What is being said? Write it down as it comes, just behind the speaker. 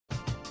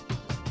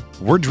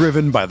We're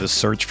driven by the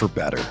search for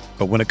better.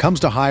 But when it comes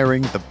to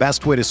hiring, the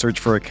best way to search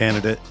for a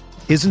candidate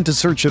isn't to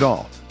search at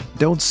all.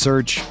 Don't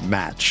search,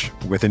 match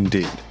with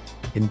Indeed.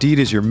 Indeed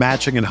is your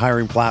matching and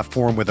hiring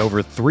platform with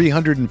over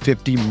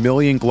 350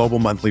 million global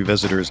monthly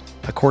visitors,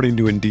 according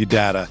to Indeed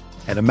data,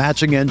 and a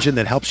matching engine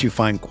that helps you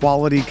find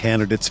quality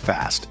candidates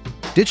fast.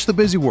 Ditch the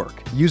busy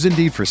work. Use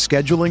Indeed for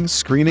scheduling,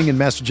 screening, and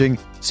messaging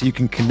so you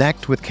can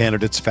connect with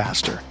candidates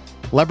faster.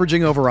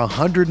 Leveraging over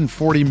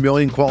 140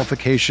 million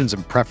qualifications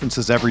and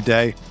preferences every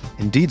day,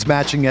 Indeed's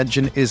matching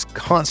engine is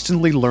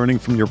constantly learning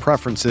from your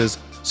preferences,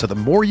 so the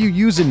more you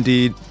use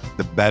Indeed,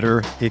 the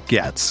better it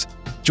gets.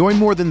 Join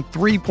more than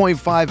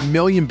 3.5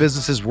 million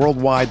businesses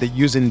worldwide that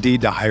use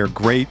Indeed to hire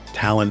great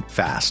talent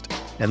fast.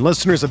 And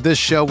listeners of this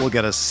show will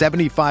get a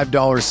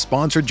 $75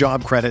 sponsored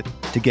job credit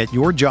to get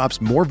your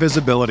jobs more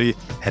visibility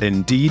at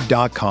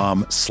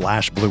Indeed.com/Blue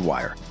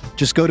Wire.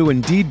 Just go to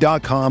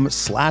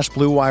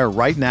Indeed.com/Blue Wire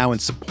right now and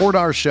support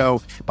our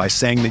show by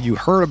saying that you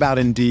heard about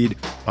Indeed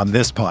on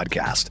this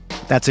podcast.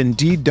 That's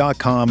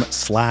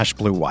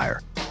Indeed.com/Blue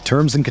Wire.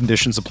 Terms and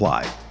conditions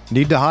apply.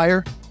 Need to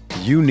hire?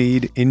 You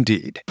need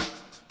Indeed.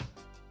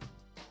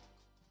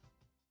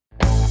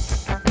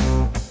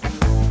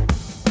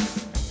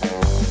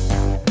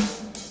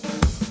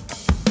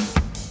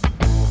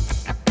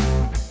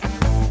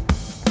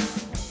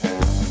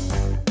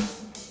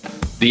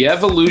 The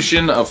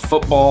evolution of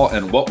football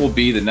and what will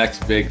be the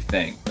next big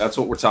thing. That's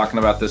what we're talking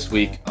about this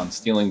week on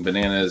Stealing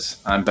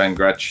Bananas. I'm Ben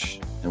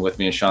Gretsch, and with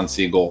me is Sean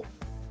Siegel.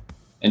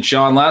 And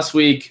Sean, last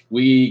week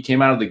we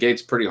came out of the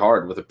gates pretty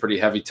hard with a pretty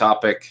heavy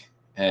topic.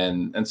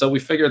 And so we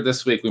figured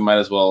this week we might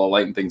as well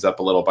lighten things up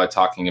a little by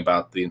talking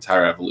about the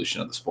entire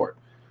evolution of the sport.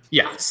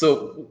 Yeah,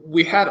 so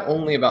we had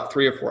only about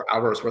 3 or 4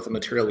 hours worth of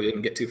material we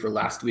didn't get to for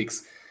last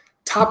week's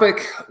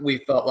topic. We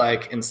felt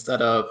like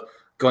instead of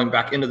going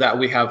back into that,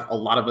 we have a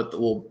lot of it that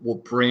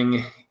we'll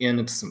bring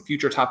into some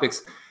future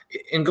topics.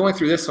 In going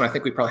through this one, I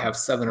think we probably have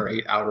 7 or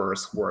 8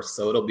 hours worth.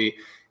 So it'll be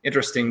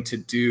interesting to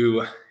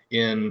do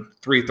in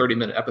 3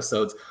 30-minute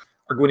episodes.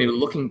 We're going to be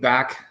looking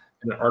back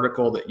at an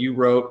article that you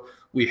wrote.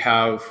 We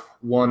have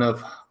one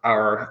of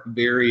our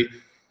very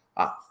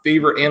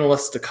favorite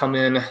analysts to come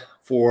in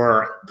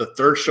for the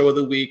third show of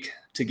the week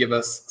to give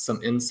us some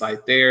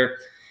insight there.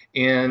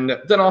 And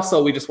then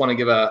also we just want to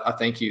give a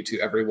thank you to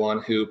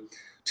everyone who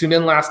tuned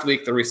in last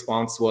week. The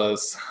response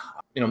was,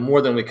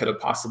 more than we could have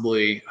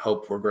possibly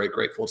hoped. We're very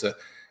grateful to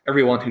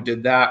everyone who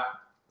did that.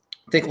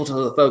 Thankful to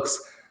the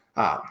folks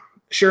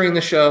sharing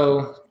the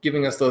show,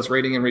 giving us those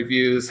rating and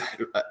reviews.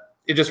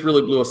 It just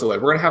really blew us away.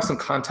 We're going to have some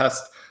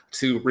contests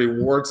to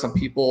reward some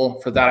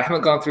people for that. I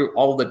haven't gone through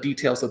all of the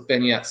details with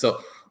Ben yet, so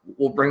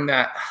we'll bring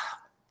that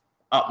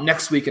up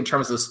next week in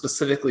terms of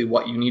specifically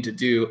what you need to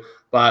do.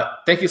 But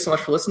thank you so much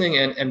for listening.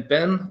 And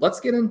Ben, let's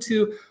get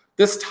into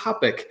this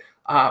topic.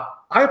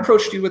 I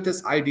approached you with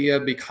this idea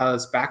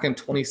because back in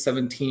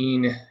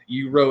 2017,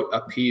 you wrote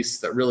a piece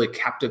that really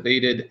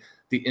captivated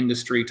the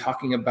industry,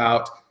 talking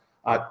about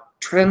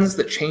trends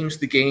that changed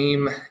the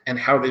game and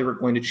how they were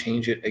going to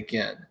change it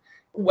again.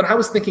 When I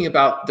was thinking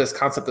about this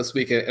concept this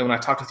week, and when I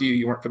talked with you,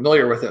 you weren't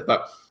familiar with it,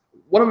 but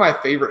one of my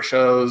favorite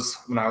shows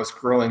when I was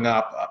growing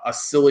up, a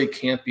silly,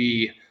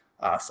 campy,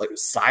 like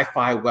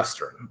sci-fi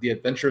Western, The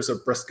Adventures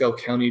of Briscoe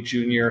County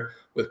Jr.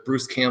 with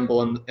Bruce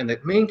Campbell, and the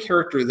main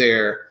character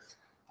there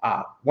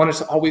wanted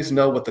to always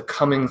know what the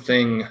coming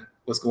thing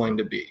was going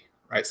to be,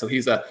 right? So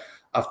he's a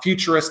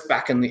futurist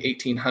back in the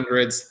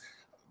 1800s.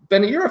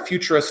 Ben, you're a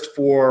futurist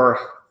for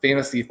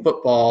fantasy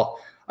football.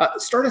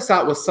 Start us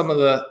out with some of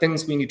the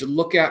things we need to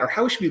look at, or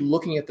how we should be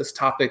looking at this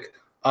topic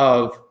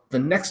of the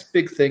next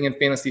big thing in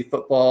fantasy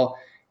football.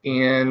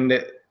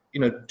 And,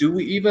 do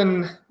we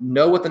even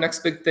know what the next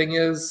big thing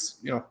is,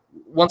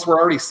 once we're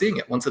already seeing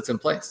it, once it's in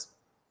place?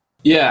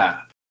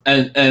 Yeah.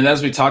 And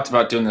as we talked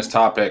about doing this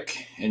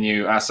topic and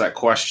you asked that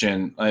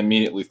question, I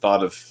immediately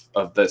thought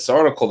of this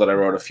article that I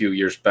wrote a few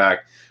years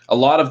back. A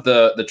lot of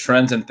the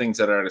trends and things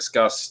that I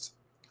discussed,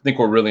 I think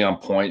were really on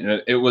point.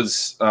 And it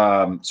was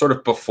sort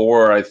of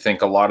before, I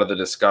think, a lot of the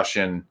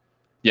discussion.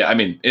 Yeah, I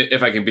mean,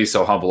 if I can be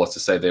so humble as to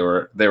say they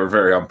were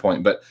very on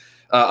point. But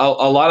a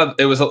lot of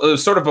it was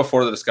sort of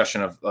before the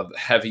discussion of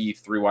heavy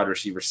 3 wide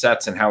receiver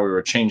sets and how we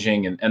were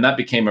changing. And that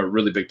became a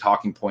really big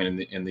talking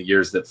point in the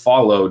years that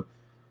followed.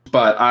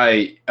 But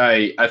I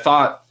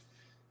thought,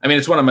 I mean,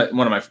 it's one of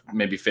my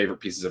maybe favorite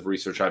pieces of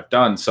research I've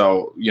done.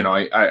 So,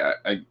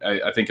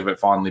 I think of it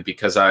fondly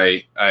because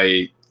I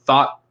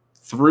thought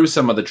through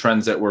some of the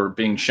trends that were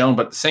being shown,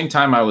 but at the same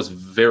time, I was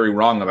very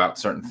wrong about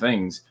certain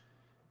things.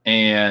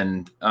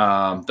 And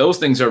those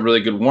things are a really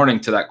good warning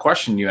to that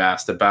question you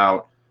asked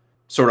about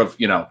sort of,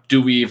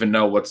 do we even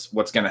know what's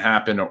going to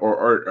happen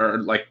or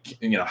like,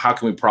 how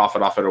can we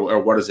profit off it or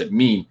what does it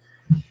mean?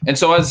 And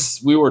so as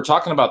we were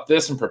talking about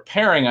this and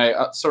preparing,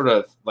 I sort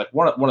of like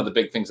one of the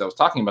big things I was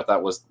talking about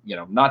that was,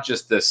 not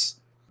just this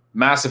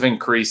massive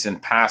increase in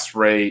pass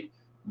rate,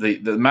 the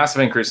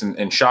massive increase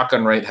in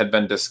shotgun rate had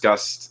been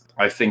discussed.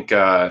 I think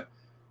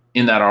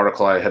in that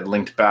article, I had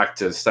linked back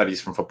to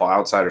studies from Football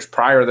Outsiders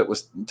prior that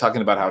was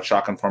talking about how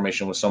shotgun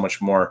formation was so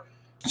much more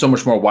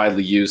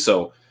widely used.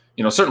 So,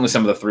 certainly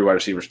some of the 3 wide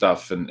receiver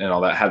stuff and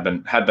all that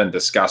had been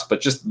discussed,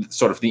 but just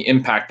sort of the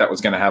impact that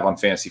was going to have on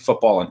fantasy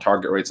football and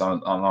target rates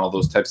on all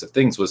those types of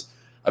things was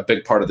a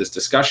big part of this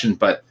discussion.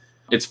 But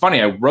it's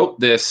funny, I wrote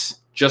this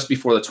just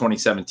before the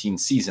 2017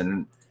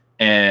 season.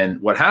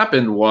 And what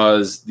happened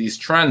was these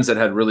trends that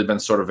had really been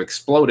sort of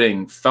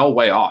exploding fell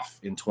way off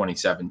in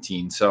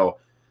 2017. So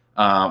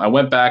I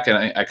went back and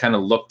I kind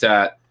of looked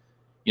at,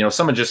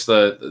 some of just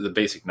the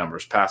basic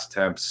numbers, pass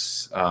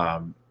attempts,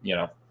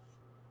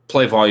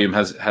 play volume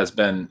has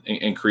been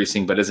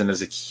increasing, but isn't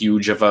as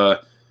huge of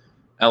a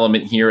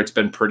element here. It's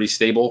been pretty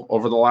stable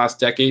over the last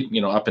decade,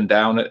 up and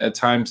down at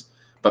times.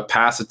 But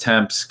pass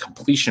attempts,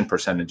 completion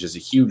percentage is a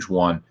huge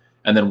one.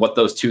 And then what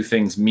those two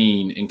things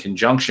mean in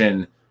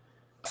conjunction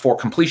for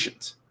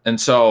completions. And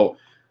so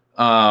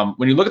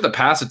when you look at the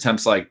pass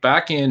attempts, like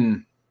back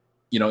in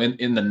the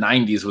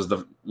 90s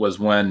was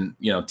when,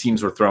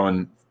 teams were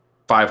throwing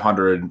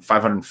 500,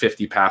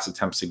 550 pass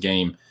attempts a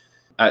game.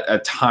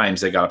 At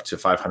times they got up to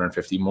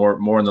 550,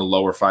 more in the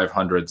lower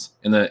 500s.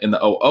 In the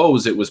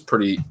 00s, it was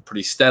pretty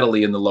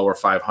steadily in the lower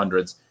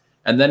 500s.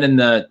 And then in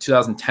the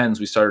 2010s,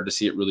 we started to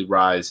see it really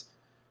rise.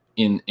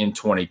 In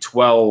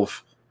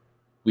 2012,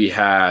 we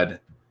had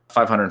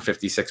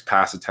 556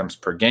 pass attempts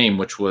per game,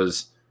 which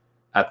was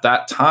at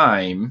that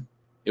time,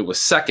 it was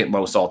second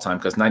most all time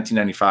because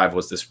 1995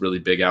 was this really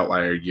big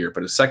outlier year,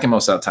 but it was second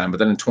most all time. But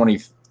then in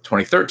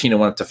 2013, it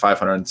went up to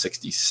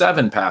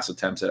 567 pass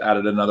attempts. It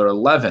added another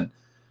 11.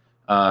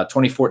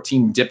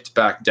 2014 dipped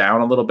back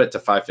down a little bit to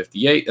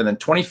 558. And then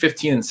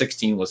 2015 and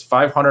 16 was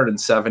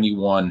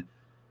 571.9,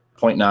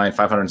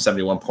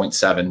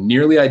 571.7,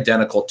 nearly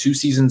identical 2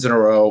 seasons in a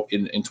row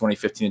in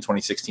 2015 and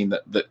 2016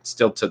 that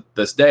still to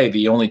this day,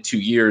 the only 2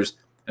 years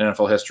in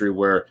NFL history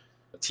where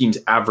teams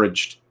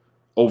averaged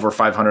over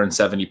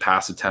 570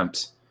 pass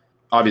attempts.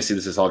 Obviously,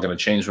 this is all going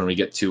to change when we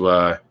get to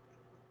a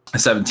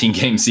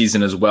 17-game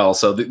season as well.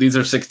 So these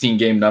are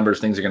 16-game numbers.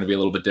 Things are going to be a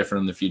little bit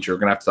different in the future. We're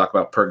going to have to talk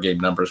about per-game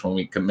numbers when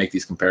we can make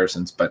these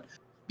comparisons. But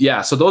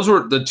yeah, so those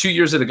were the 2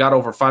 years that it got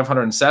over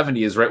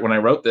 570 is right when I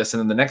wrote this. And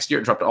then the next year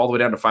it dropped all the way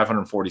down to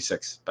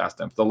 546 pass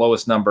attempts. The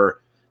lowest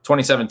number,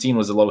 2017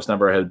 was the lowest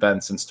number it had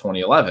been since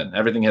 2011.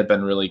 Everything had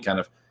been really kind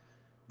of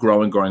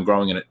growing,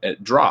 and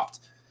it dropped.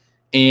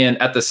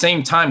 And at the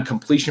same time,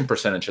 completion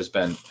percentage has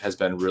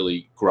been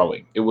really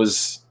growing. It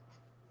was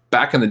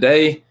back in the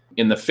day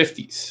in the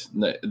 50s.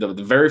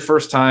 The very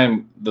first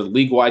time the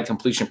league-wide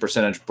completion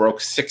percentage broke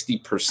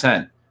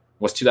 60%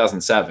 was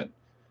 2007.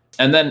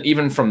 And then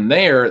even from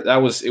there, it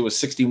was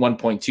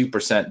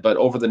 61.2%. But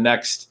over the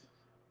next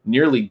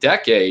nearly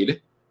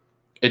decade,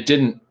 it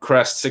didn't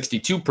crest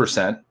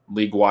 62%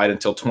 league-wide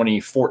until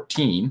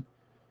 2014.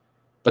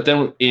 But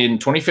then in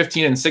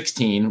 2015 and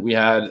 16, we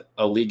had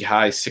a league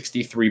high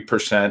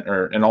 63%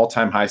 or an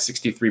all-time high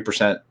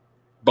 63%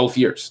 both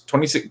years.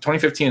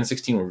 2015 and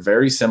 16 were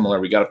very similar.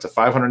 We got up to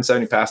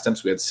 570 pass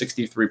attempts. We had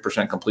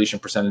 63% completion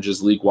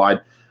percentages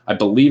league-wide. I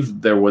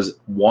believe there was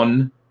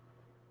one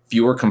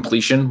fewer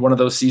completion one of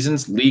those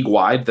seasons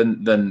league-wide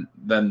than the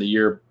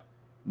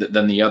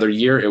other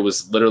year. It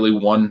was literally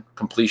one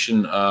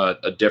completion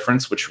a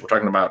difference, which we're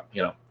talking about,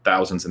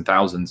 thousands and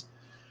thousands.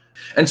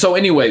 And so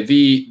anyway,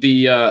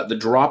 the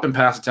drop in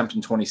pass attempt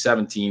in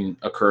 2017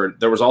 occurred.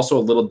 There was also a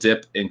little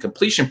dip in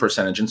completion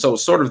percentage. And so it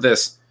was sort of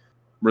this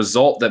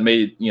result that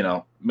made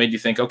you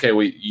think, okay,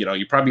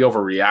 you probably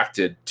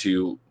overreacted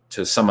to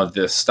some of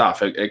this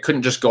stuff. It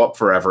couldn't just go up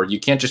forever. You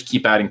can't just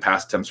keep adding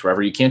pass attempts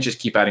forever. You can't just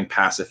keep adding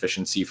pass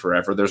efficiency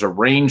forever. There's a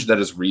range that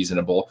is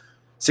reasonable.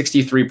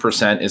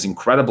 63% is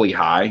incredibly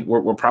high.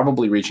 We're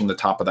probably reaching the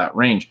top of that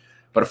range.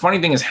 But a funny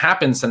thing has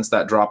happened since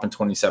that drop in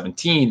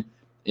 2017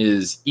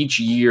 is each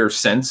year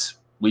since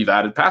we've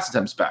added pass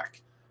attempts back.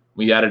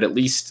 We added at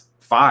least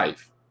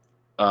 5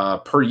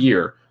 per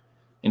year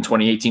in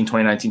 2018,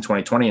 2019,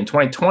 2020. In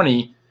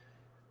 2020,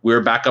 we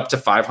were back up to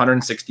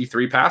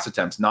 563 pass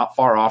attempts, not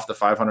far off the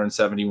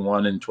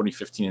 571 in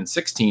 2015 and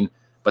 16.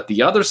 But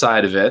the other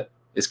side of it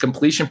is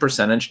completion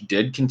percentage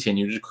did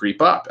continue to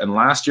creep up. And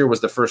last year was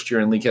the first year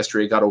in league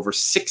history it got over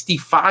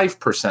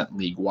 65%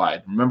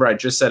 league-wide. Remember, I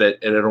just said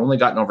it had only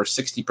gotten over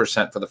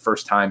 60% for the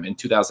first time in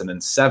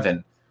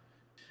 2007.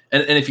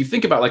 And if you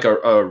think about like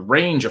a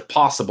range of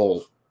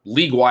possible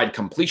league-wide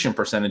completion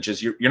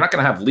percentages, you're not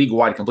going to have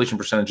league-wide completion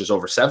percentages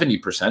over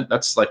 70%.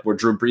 That's like where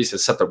Drew Brees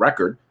has set the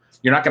record.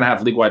 You're not going to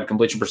have league-wide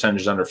completion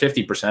percentages under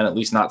 50%, at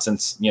least not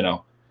since,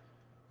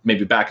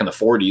 maybe back in the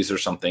 40s or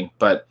something.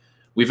 But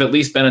we've at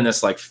least been in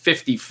this like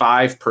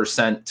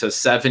 55% to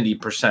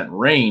 70%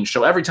 range.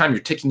 So every time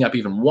you're ticking up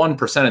even 1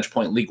 percentage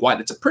point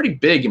league-wide, it's a pretty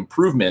big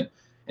improvement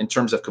in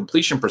terms of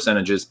completion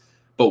percentages.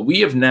 But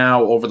we have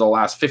now, over the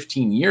last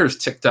 15 years,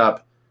 ticked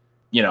up,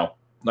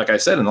 like I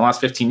said, in the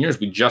last 15 years,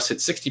 we just hit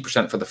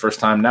 60% for the first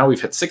time. Now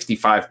we've hit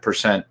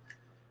 65%.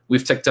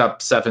 We've ticked up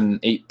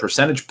 7-8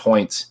 percentage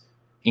points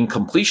in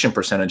completion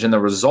percentage. And the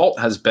result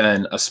has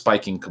been a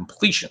spike in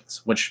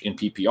completions, which in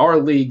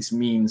PPR leagues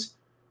means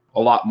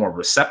a lot more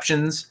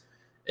receptions.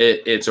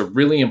 It's a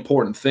really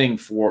important thing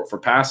for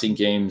passing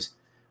games.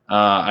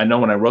 I know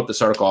when I wrote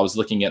this article, I was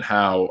looking at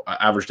how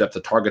average depth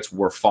of targets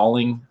were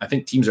falling. I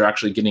think teams are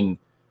actually getting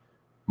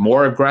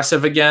more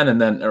aggressive again,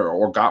 and then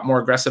or got more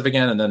aggressive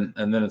again, and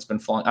then it's been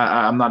falling.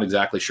 I'm not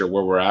exactly sure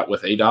where we're at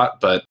with ADOT,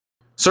 but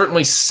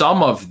certainly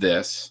some of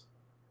this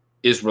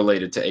is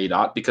related to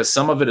ADOT because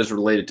some of it is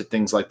related to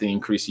things like the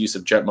increased use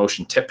of jet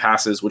motion tip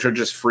passes, which are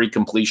just free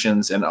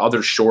completions, and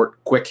other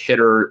short, quick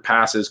hitter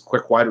passes,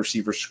 quick wide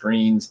receiver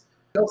screens.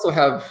 You also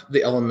have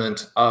the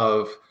element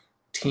of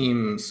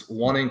teams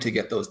wanting to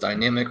get those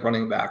dynamic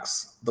running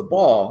backs the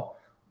ball,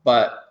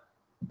 but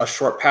a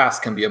short pass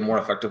can be a more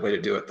effective way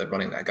to do it than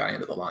running that guy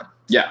into the line.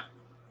 Yeah,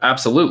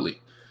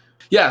 absolutely.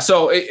 Yeah,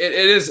 so it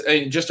is,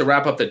 just to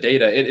wrap up the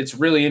data, it's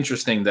really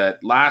interesting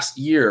that last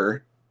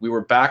year we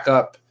were back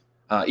up,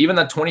 even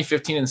that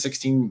 2015 and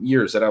 16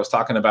 years that I was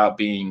talking about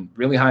being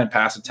really high in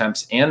pass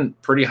attempts and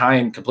pretty high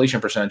in completion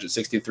percentage at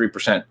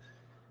 63%.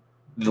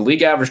 The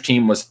league average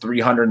team was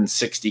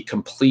 360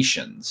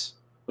 completions,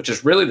 which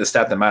is really the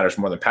stat that matters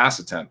more than pass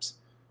attempts.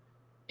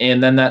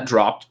 And then that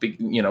dropped,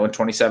 in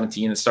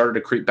 2017. It started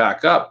to creep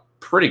back up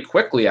pretty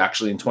quickly,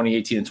 actually. In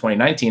 2018 and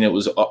 2019, it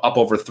was up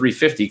over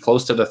 350,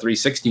 close to the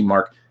 360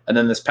 mark. And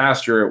then this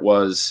past year, it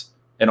was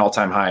an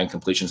all-time high in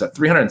completions at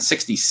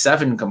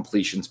 367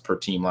 completions per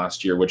team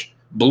last year, which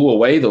blew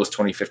away those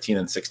 2015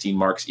 and 16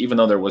 marks, even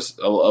though there was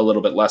a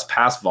little bit less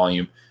pass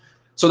volume.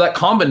 So that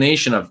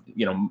combination of,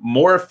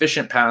 more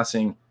efficient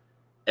passing,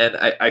 and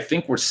I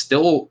think we're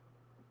still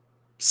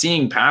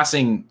seeing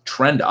passing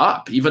trend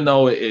up, even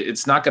though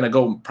it's not going to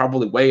go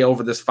probably way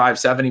over this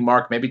 570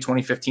 mark. Maybe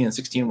 2015 and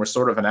 16 were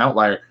sort of an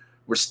outlier.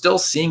 We're still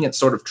seeing it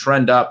sort of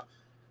trend up,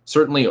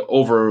 certainly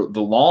over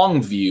the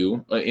long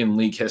view in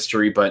league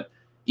history, but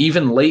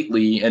even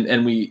lately,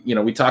 and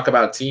we talk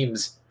about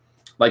teams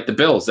like the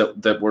Bills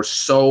that were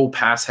so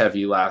pass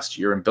heavy last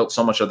year and built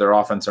so much of their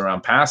offense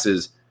around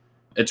passes.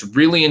 It's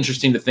really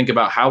interesting to think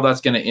about how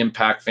that's going to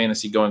impact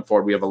fantasy going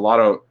forward. We have a lot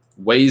of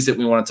ways that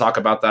we want to talk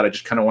about that. I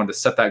just kind of wanted to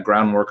set that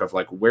groundwork of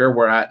like where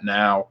we're at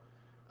now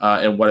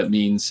and what it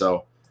means.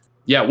 So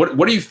yeah, what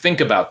do you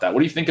think about that? What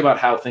do you think about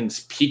how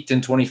things peaked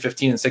in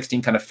 2015 and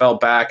 16, kind of fell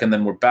back, and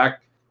then we're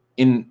back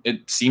in,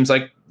 it seems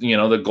like,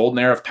 the golden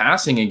era of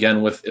passing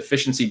again, with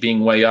efficiency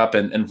being way up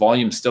and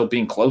volume still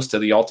being close to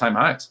the all-time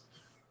highs?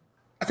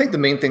 I think the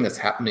main thing that's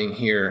happening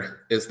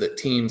here is that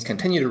teams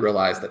continue to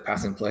realize that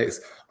passing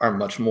plays are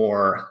much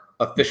more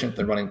efficient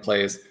than running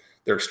plays.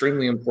 They're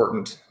extremely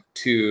important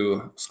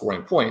to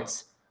scoring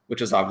points,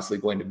 which is obviously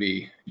going to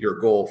be your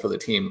goal for the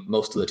team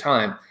most of the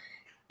time.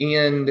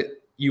 And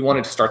you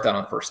wanted to start that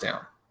on first down,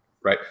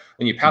 right?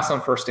 When you pass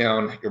on first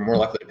down, you're more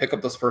likely to pick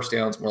up those first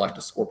downs, more likely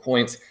to score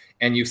points,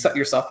 and you set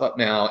yourself up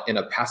now in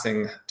a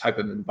passing type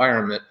of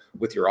environment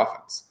with your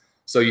offense.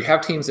 So you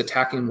have teams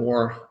attacking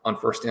more on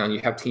first down. You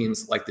have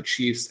teams like the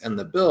Chiefs and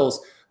the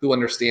Bills who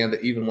understand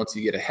that even once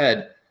you get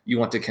ahead, you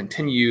want to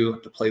continue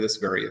to play this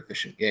very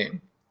efficient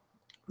game.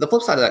 The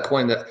flip side of that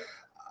coin that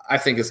I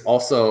think is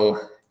also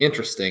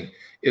interesting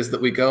is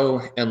that we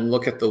go and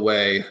look at the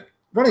way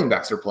running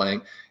backs are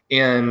playing.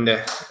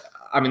 And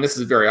I mean, this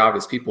is very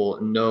obvious.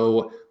 People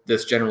know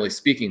this generally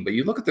speaking, but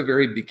you look at the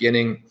very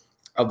beginning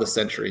of the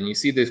century and you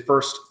see the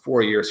first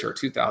 4 years here,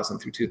 2000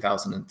 through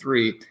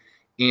 2003,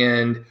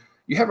 and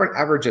you have an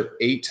average of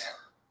 8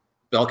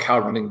 bell cow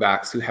running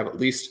backs who have at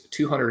least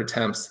 200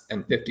 attempts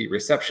and 50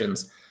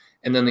 receptions.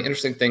 And then the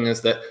interesting thing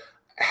is that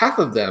half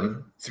of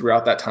them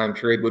throughout that time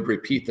period would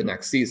repeat the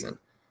next season.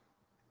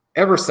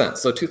 Ever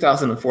since, so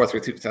 2004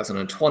 through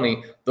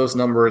 2020, those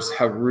numbers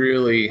have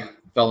really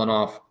fallen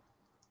off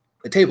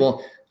the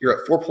table. You're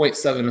at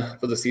 4.7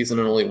 for the season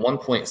and only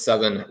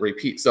 1.7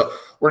 repeat. So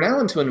we're now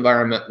into an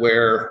environment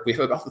where we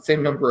have about the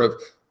same number of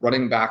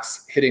running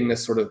backs hitting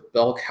this sort of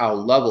bell cow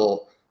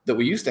level that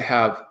we used to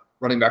have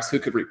running backs who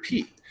could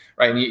repeat,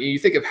 right? And you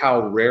think of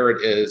how rare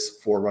it is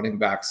for running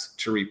backs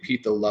to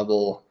repeat the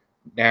level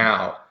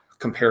now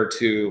compared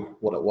to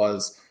what it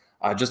was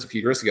just a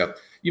few years ago.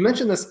 You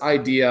mentioned this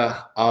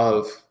idea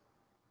of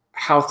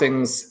how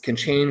things can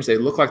change. They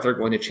look like they're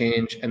going to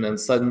change, and then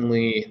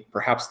suddenly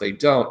perhaps they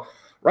don't.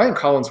 Ryan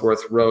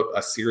Collinsworth wrote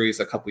a series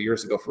a couple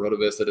years ago for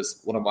Rotoviz that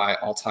is one of my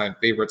all-time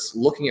favorites,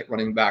 looking at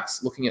running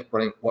backs, looking at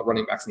what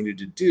running backs needed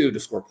to do to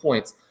score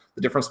points,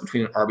 the difference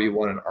between an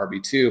RB1 and an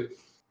RB2.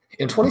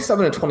 In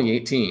 2017 and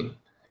 2018,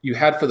 you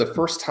had for the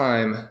first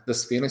time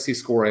this fantasy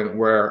scoring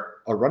where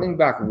a running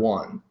back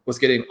one was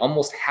getting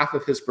almost half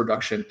of his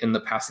production in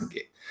the passing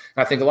game.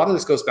 And I think a lot of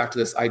this goes back to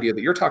this idea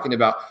that you're talking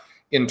about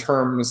in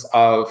terms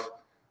of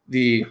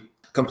the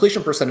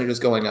completion percentages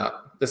going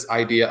up, this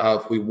idea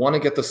of we want to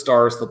get the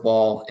stars the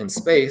ball in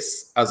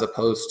space as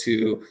opposed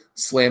to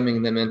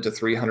slamming them into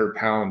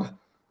 300-pound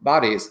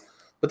bodies.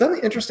 But then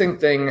the interesting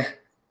thing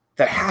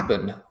that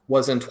happened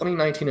was in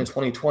 2019 and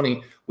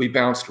 2020, we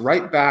bounced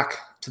right back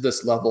to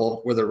this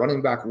level where the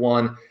running back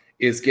one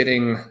is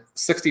getting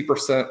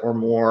 60% or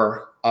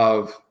more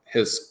of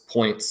his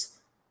points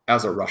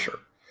as a rusher.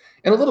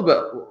 And a little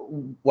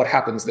bit what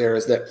happens there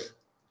is that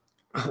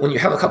when you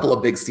have a couple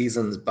of big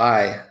seasons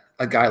by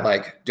a guy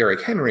like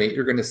Derrick Henry,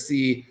 you're going to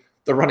see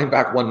the running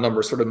back one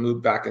number sort of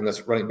move back in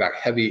this running back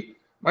heavy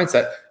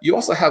mindset. You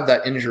also have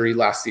that injury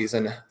last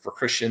season for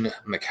Christian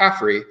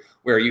McCaffrey,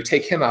 where you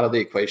take him out of the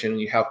equation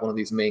and you have one of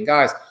these main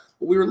guys.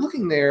 But we were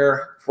looking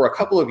there for a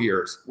couple of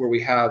years where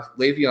we have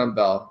Le'Veon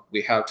Bell,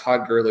 we have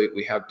Todd Gurley,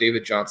 we have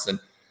David Johnson.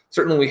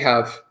 Certainly we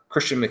have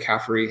Christian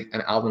McCaffrey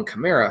and Alvin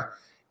Kamara.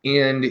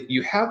 And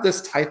you have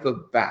this type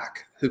of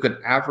back who can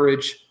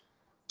average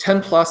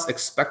 10 plus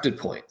expected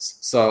points.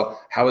 So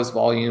how his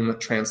volume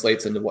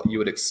translates into what you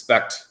would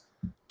expect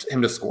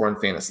him to score in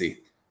fantasy.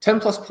 10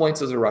 plus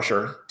points as a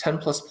rusher, 10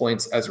 plus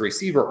points as a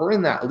receiver, or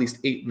in that at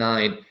least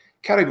 8-9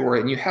 category.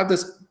 And you have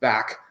this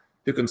back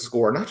who can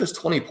score not just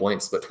 20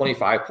 points, but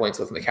 25 points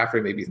with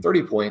McCaffrey, maybe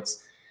 30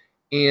 points.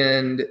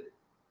 And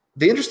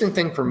the interesting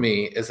thing for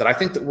me is that I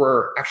think that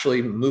we're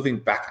actually moving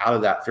back out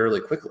of that fairly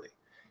quickly.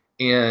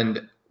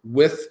 And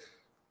with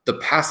the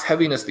pass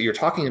heaviness that you're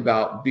talking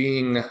about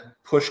being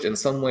pushed in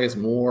some ways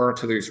more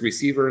to these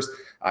receivers,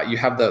 you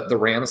have the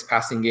Rams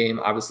passing game,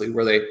 obviously,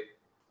 where they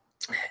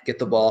get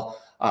the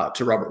ball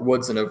to Robert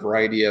Woods in a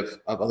variety of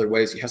other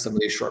ways. You have some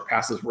of these short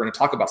passes. We're going to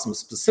talk about some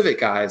specific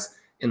guys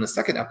in the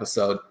second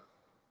episode.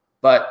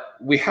 But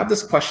we have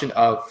this question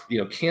of,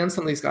 can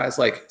some of these guys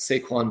like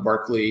Saquon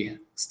Barkley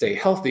stay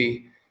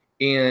healthy?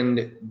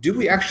 And do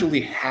we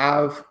actually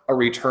have a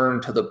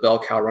return to the bell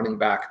cow running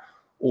back?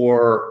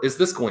 Or is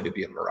this going to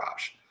be a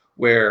mirage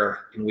where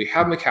we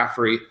have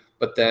McCaffrey,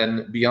 but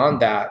then beyond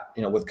that,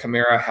 with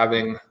Kamara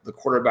having the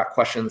quarterback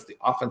questions, the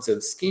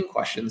offensive scheme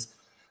questions,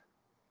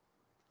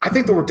 I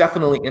think that we're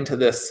definitely into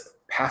this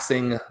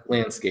passing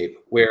landscape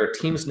where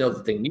teams know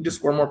that they need to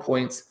score more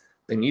points,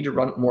 they need to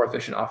run more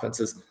efficient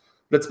offenses.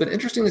 But it's been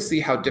interesting to see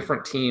how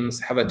different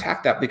teams have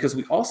attacked that, because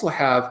we also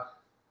have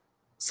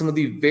some of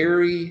the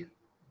very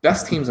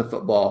best teams in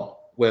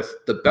football with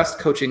the best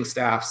coaching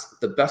staffs,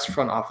 the best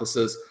front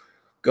offices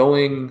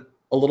going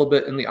a little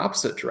bit in the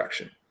opposite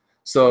direction.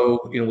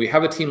 So, we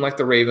have a team like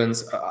the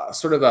Ravens,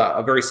 sort of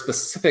a very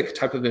specific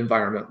type of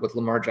environment with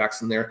Lamar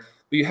Jackson there.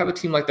 But you have a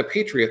team like the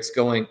Patriots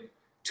going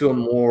to a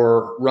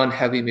more run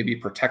heavy, maybe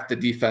protect the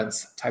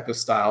defense type of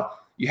style.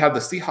 You have the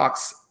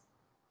Seahawks,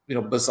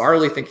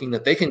 bizarrely thinking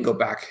that they can go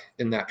back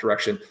in that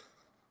direction.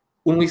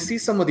 When we see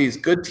some of these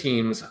good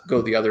teams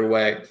go the other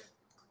way,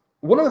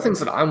 one of the things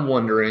that I'm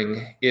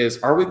wondering is,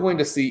 are we going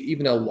to see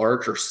even a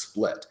larger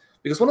split?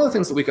 Because one of the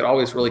things that we could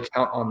always really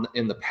count on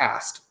in the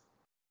past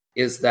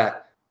is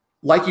that,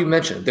 like you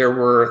mentioned, there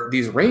were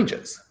these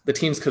ranges the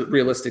teams could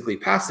realistically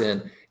pass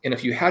in. And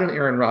if you had an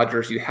Aaron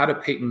Rodgers, you had a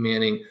Peyton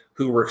Manning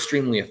who were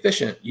extremely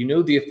efficient,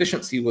 the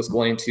efficiency was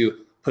going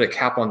to put a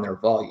cap on their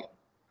volume.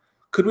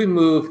 Could we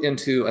move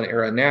into an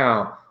era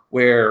now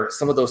where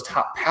some of those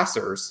top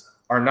passers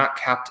are not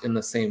capped in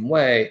the same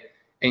way?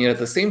 And yet at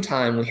the same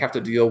time, we have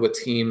to deal with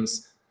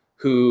teams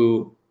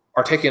who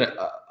are taking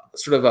a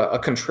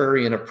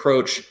contrarian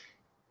approach,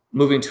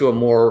 moving to a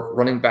more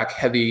running back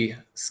heavy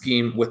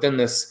scheme within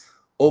this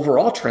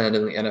overall trend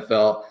in the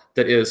NFL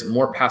that is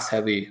more pass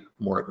heavy,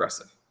 more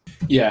aggressive.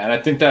 Yeah, and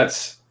I think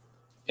that's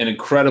an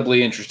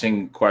incredibly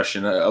interesting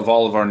question. Of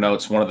all of our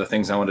notes, one of the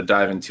things I want to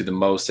dive into the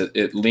most,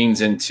 it leans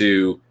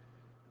into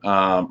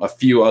a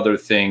few other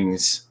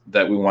things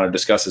that we want to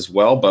discuss as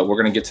well, but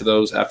we're going to get to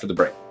those after the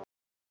break.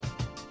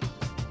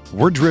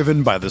 We're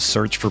driven by the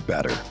search for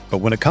better. But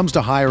when it comes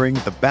to hiring,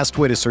 the best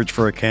way to search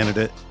for a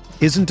candidate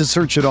isn't to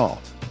search at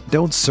all.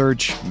 Don't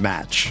search,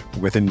 match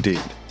with Indeed.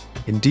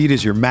 Indeed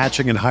is your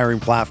matching and hiring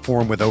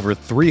platform with over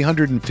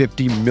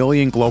 350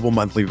 million global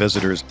monthly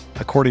visitors,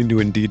 according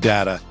to Indeed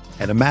data,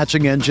 and a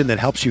matching engine that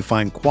helps you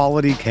find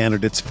quality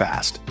candidates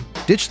fast.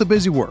 Ditch the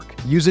busy work.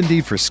 Use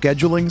Indeed for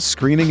scheduling,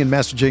 screening, and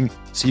messaging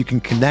so you can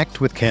connect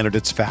with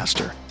candidates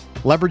faster.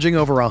 Leveraging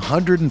over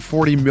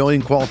 140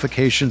 million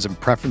qualifications and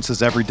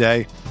preferences every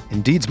day,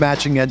 Indeed's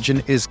matching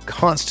engine is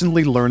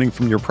constantly learning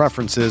from your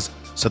preferences,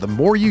 so the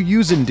more you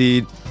use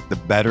Indeed, the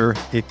better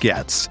it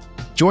gets.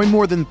 Join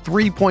more than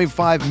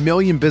 3.5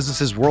 million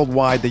businesses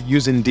worldwide that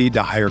use Indeed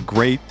to hire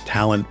great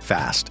talent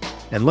fast.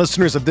 And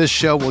listeners of this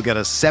show will get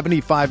a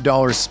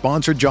 $75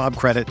 sponsored job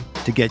credit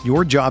to get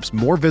your jobs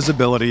more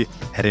visibility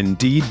at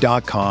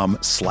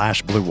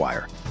Indeed.com/Blue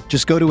Wire.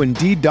 Just go to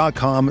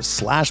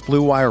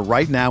Indeed.com/Blue Wire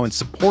right now and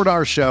support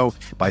our show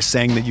by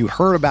saying that you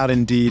heard about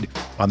Indeed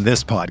on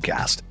this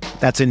podcast.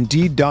 That's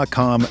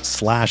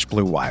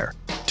Indeed.com/Blue Wire.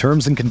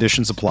 Terms and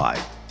conditions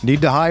apply. Need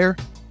to hire?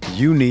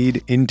 You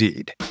need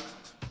Indeed.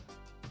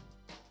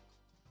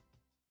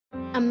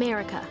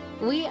 America.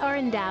 We are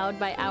endowed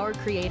by our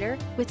Creator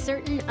with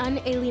certain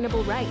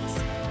unalienable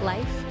rights: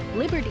 life,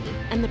 liberty,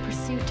 and the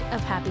pursuit of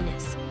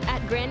happiness.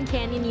 At Grand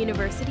Canyon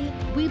University,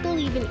 we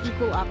believe in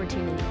equal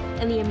opportunity,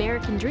 and the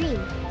American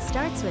dream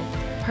starts with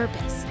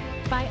purpose.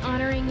 By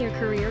honoring your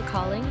career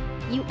calling,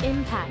 you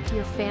impact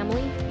your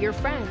family, your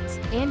friends,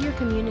 and your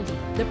community.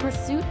 The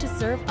pursuit to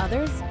serve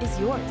others is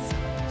yours.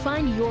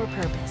 Find your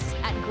purpose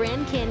at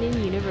Grand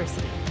Canyon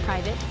University.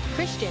 Private,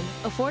 Christian,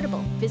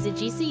 affordable. Visit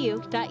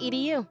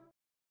gcu.edu.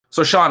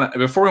 So, Sean,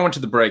 before we went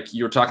to the break,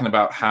 you were talking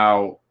about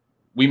how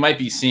we might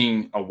be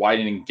seeing a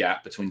widening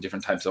gap between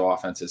different types of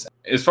offenses.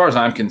 As far as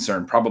I'm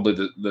concerned, probably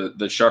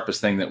the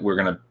sharpest thing that we're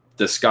going to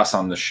discuss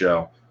on the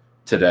show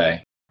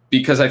today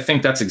because I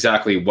think that's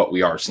exactly what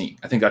we are seeing.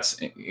 I think that's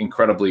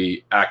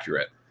incredibly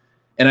accurate.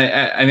 And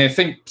I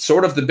think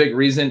sort of the big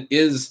reason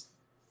is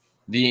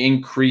the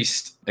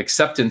increased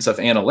acceptance of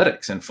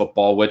analytics in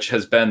football, which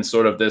has been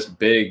sort of this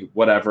big,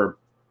 whatever,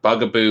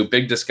 bugaboo,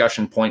 big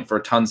discussion point for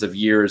tons of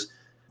years.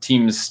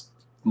 Teams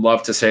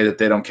love to say that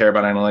they don't care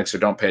about analytics or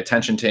don't pay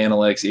attention to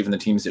analytics. Even the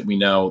teams that we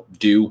know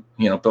do.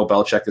 Bill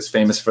Belichick is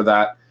famous for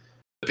that.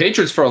 The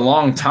Patriots for a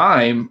long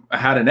time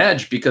had an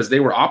edge because they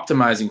were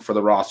optimizing for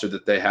the roster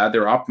that they had. They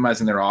were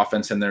optimizing their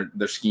offense and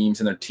their schemes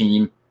and their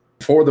team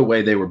for the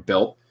way they were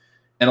built.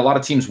 And a lot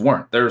of teams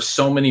weren't. There are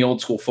so many old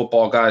school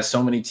football guys,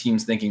 so many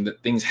teams thinking that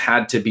things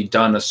had to be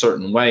done a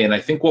certain way. And I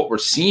think what we're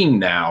seeing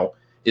now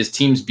is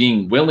teams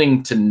being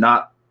willing to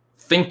not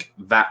think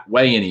that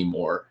way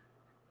anymore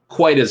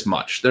quite as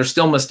much. There's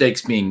still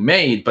mistakes being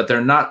made, but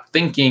they're not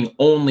thinking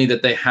only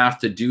that they have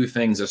to do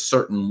things a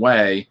certain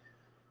way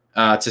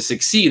to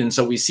succeed. And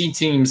so we see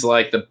teams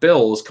like the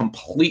Bills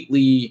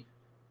completely,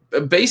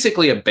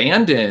 basically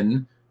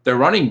abandon their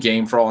running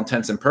game for all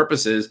intents and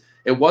purposes.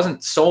 It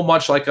wasn't so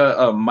much like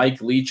a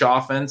Mike Leach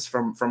offense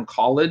from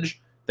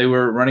college. They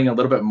were running a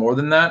little bit more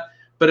than that,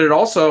 but it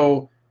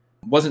also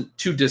wasn't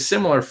too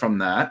dissimilar from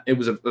that. It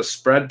was a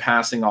spread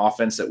passing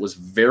offense that was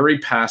very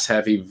pass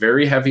heavy,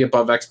 very heavy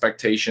above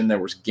expectation. There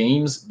was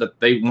games that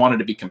they wanted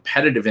to be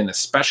competitive in,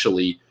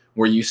 especially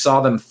where you saw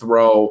them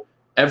throw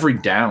every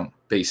down,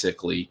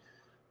 basically.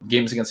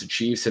 Games against the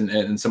Chiefs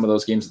and some of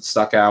those games that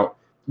stuck out.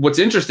 What's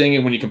interesting,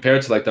 and when you compare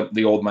it to like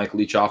the old Mike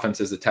Leach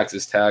offenses, the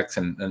Texas Tech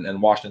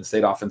and Washington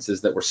State offenses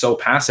that were so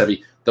pass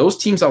heavy, those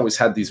teams always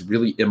had these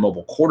really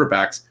immobile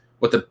quarterbacks.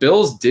 What the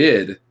Bills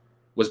did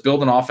was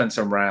build an offense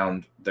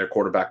around their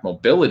quarterback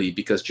mobility,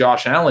 because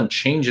Josh Allen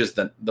changes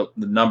the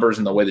numbers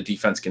and the way the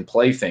defense can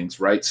play things,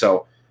 right?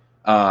 So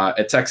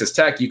at Texas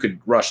Tech, you could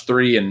rush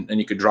 3 and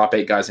you could drop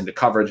 8 guys into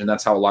coverage, and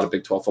that's how a lot of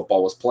Big 12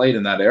 football was played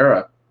in that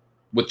era.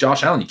 With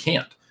Josh Allen, you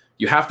can't.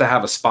 You have to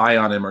have a spy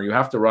on him, or you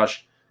have to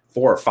rush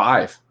 4 or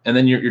 5, and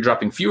then you're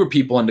dropping fewer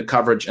people into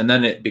coverage, and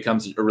then it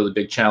becomes a really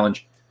big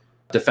challenge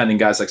defending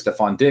guys like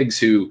Stephon Diggs,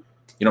 who,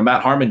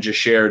 Matt Harmon just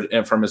shared,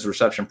 and from his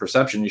reception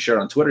perception, he shared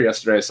on Twitter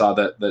yesterday, I saw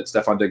that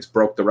Stephon Diggs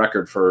broke the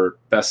record for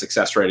best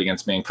success rate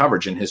against man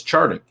coverage in his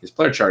charting, his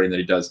player charting that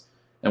he does.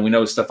 And we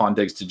know Stephon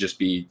Diggs to just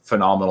be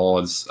phenomenal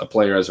as a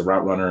player, as a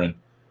route runner, and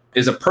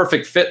is a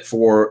perfect fit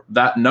for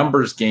that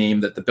numbers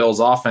game that the Bills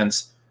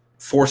offense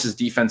forces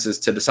defenses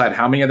to decide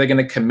how many are they going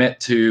to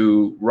commit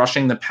to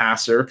rushing the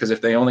passer, because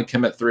if they only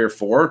commit 3 or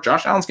 4,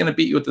 Josh Allen's going to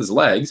beat you with his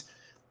legs.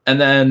 And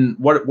then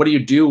what do you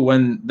do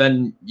when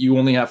then you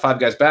only have 5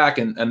 guys back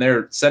and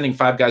they're sending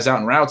 5 guys out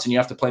in routes, and you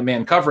have to play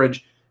man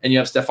coverage, and you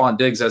have Stephon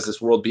Diggs as this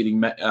world-beating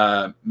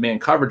man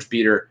coverage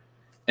beater,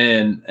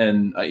 and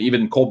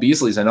even Cole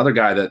Beasley's another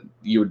guy that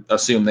you would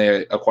assume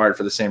they acquired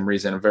for the same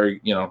reason, a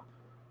very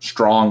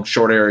strong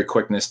short area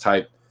quickness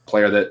type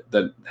player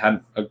that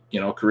had a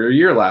career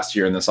year last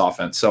year in this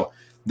offense. So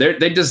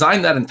they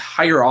designed that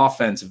entire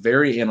offense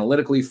very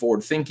analytically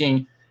forward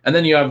thinking. And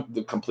then you have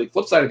the complete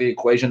flip side of the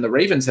equation. The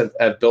Ravens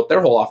have built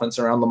their whole offense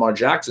around Lamar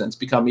Jackson. It's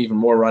become even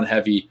more run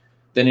heavy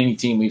than any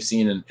team we've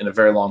seen in a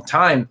very long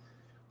time,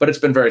 but it's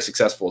been very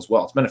successful as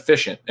well. It's been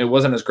efficient. It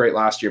wasn't as great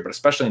last year, but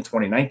especially in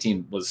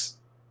 2019 was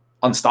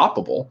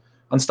unstoppably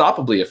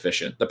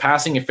efficient. The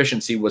passing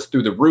efficiency was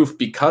through the roof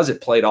because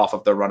it played off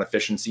of their run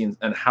efficiency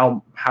and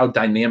how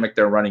dynamic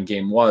their running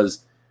game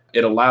was.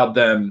 It allowed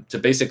them to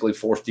basically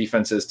force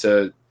defenses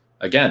to,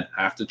 again,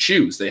 have to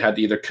choose. They had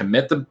to either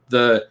commit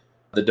the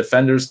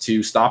defenders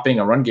to stopping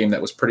a run game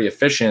that was pretty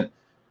efficient,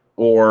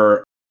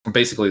 or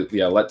basically,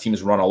 let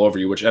teams run all over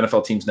you, which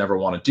NFL teams never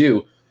want to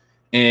do.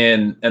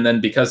 And then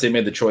because they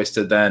made the choice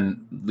to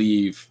then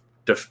leave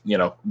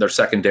their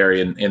secondary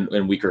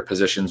in weaker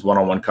positions,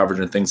 one-on-one coverage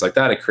and things like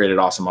that, it created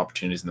awesome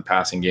opportunities in the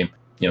passing game.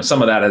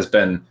 Some of that has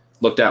been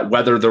looked at.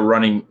 Whether the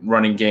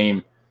running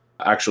game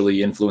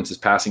actually influences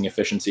passing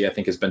efficiency, I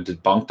think has been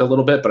debunked a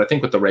little bit. But I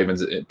think with the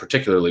Ravens,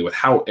 particularly with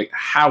how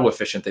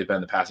efficient they've been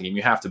in the passing game,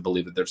 you have to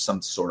believe that there's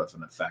some sort of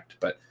an effect.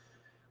 But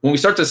when we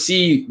start to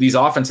see these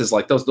offenses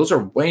like those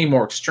are way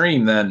more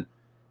extreme than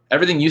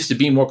everything used to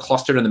be, more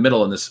clustered in the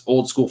middle in this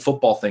old school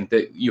football thing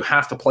that you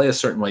have to play a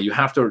certain way. You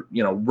have to,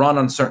 run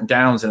on certain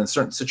downs and in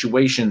certain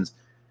situations.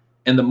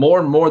 And the more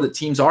and more that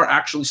teams are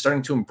actually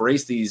starting to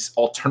embrace these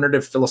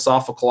alternative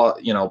philosophical,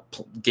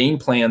 game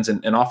plans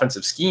and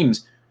offensive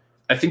schemes,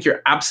 I think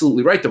you're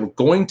absolutely right that we're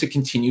going to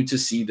continue to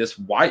see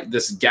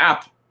this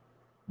gap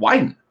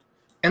widen.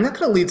 And that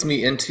kind of leads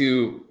me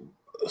into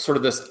sort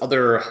of this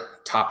other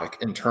topic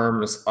in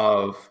terms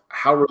of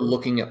how we're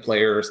looking at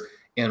players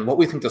and what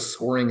we think the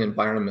scoring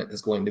environment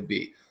is going to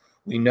be.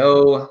 We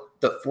know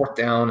that 4th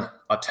down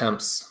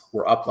attempts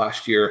were up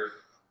last year.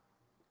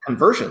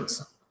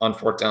 Conversions on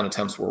 4th down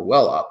attempts were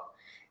well up.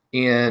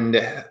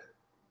 And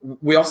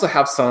we also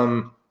have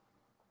some,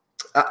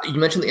 you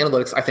mentioned the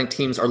analytics. I think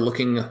teams are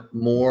looking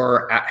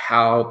more at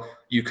how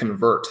you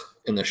convert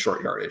in the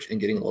short yardage and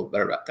getting a little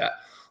better at that.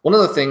 One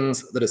of the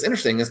things that is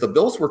interesting is the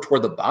Bills were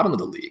toward the bottom of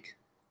the league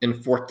in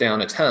 4th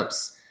down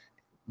attempts,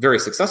 very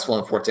successful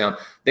in 4th down.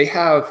 They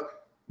have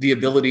the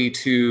ability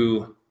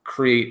to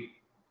create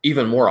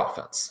even more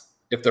offense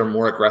if they're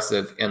more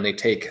aggressive and they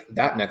take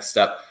that next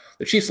step.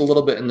 The Chiefs a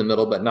little bit in the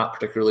middle, but not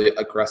particularly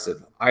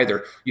aggressive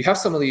either. You have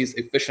some of these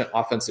efficient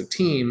offensive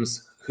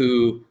teams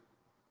who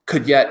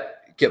could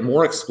yet get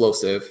more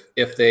explosive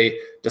if they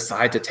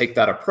decide to take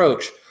that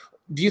approach.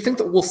 Do you think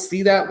that we'll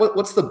see that?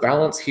 What's the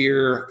balance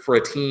here for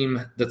a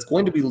team that's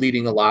going to be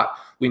leading a lot?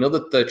 We know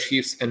that the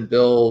Chiefs and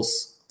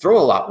Bills throw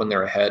a lot when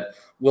they're ahead.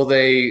 Will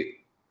they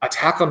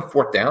attack on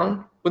fourth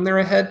down when they're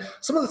ahead?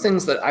 Some of the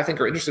things that I think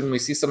are interesting when we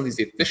see some of these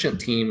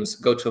efficient teams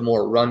go to a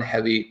more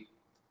run-heavy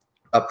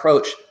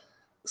approach,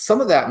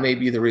 some of that may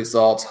be the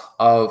result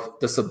of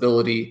this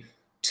ability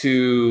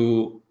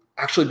to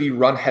actually be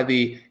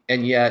run-heavy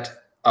and yet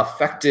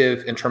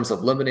effective in terms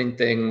of limiting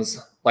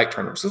things like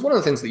turnovers. So it's one of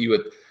the things that you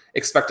would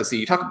expect to see.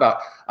 You talk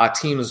about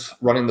teams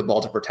running the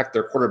ball to protect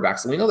their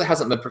quarterbacks, and we know that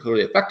hasn't been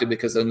particularly effective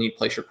because then you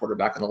place your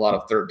quarterback in a lot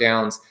of third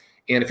downs.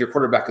 And if your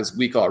quarterback is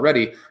weak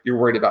already, you're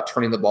worried about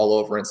turning the ball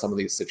over in some of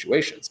these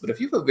situations. But if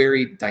you have a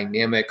very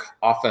dynamic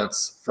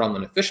offense from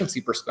an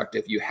efficiency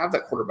perspective, you have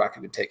that quarterback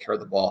who can take care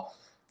of the ball,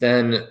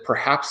 then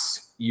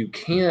perhaps you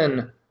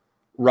can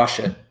rush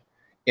it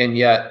and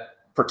yet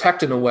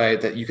protect in a way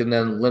that you can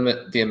then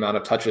limit the amount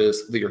of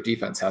touches that your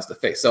defense has to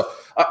face. So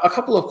a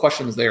couple of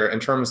questions there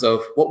in terms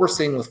of what we're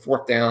seeing with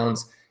fourth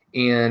downs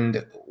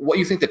and what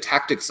you think the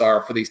tactics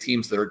are for these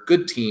teams that are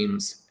good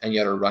teams and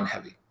yet are run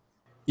heavy.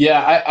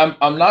 Yeah,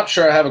 I'm not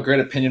sure I have a great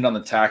opinion on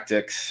the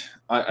tactics.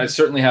 I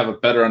certainly have a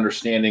better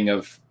understanding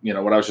of,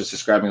 what I was just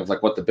describing of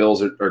like what the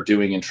Bills are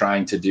doing and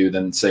trying to do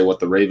than say what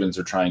the Ravens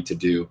are trying to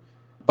do.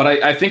 But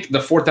I think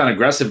the fourth down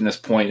aggressiveness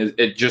point,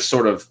 it just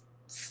sort of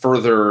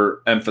further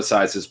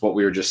emphasizes what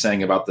we were just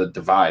saying about the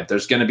divide.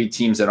 There's going to be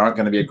teams that aren't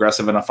going to be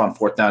aggressive enough on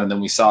fourth down, and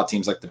then we saw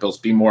teams like the Bills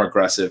be more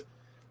aggressive.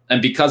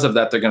 And because of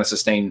that, they're going to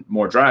sustain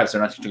more drives.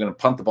 They're not just going to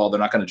punt the ball. They're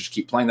not going to just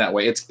keep playing that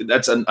way.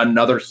 That's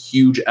another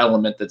huge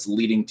element that's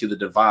leading to the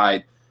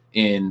divide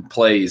in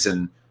plays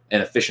and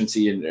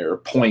efficiency or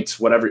points,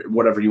 whatever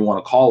you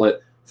want to call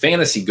it.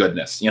 Fantasy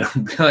goodness,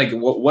 like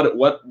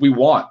what we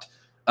want.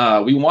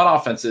 We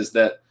want offenses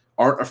that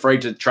aren't afraid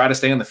to try to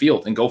stay on the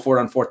field and go for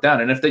it on fourth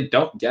down. And if they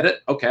don't get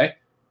it, okay,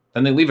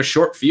 then they leave a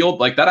short field.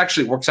 Like that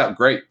actually works out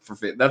great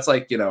that's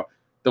like,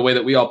 the way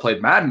that we all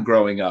played Madden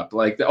growing up.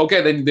 Like,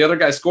 okay, then the other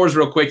guy scores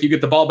real quick, you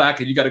get the ball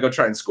back and you got to go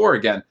try and score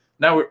again.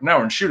 Now we're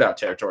in shootout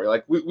territory.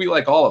 Like we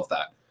like all of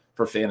that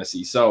for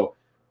fantasy. So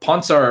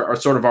punts are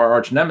sort of our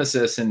arch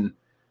nemesis. And,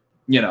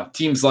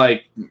 teams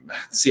like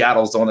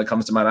Seattle's the one that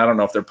comes to mind. I don't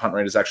know if their punt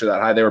rate is actually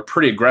that high. They were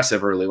pretty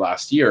aggressive early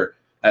last year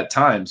at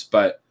times,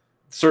 but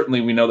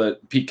certainly we know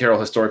that Pete Carroll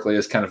historically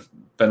has kind of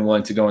been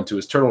willing to go into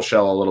his turtle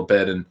shell a little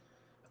bit,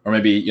 or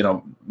maybe,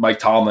 Mike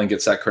Tomlin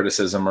gets that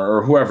criticism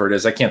or whoever it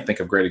is. I can't think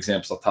of great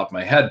examples off the top of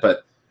my head,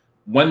 but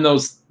when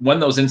those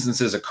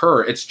instances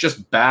occur, it's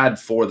just bad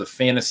for the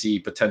fantasy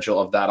potential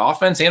of that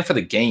offense and for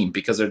the game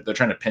because they're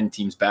trying to pin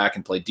teams back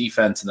and play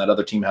defense, and that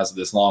other team has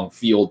this long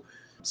field.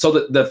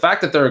 So the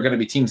fact that there are going to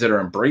be teams that are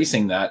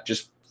embracing that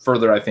just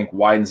further, I think,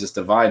 widens this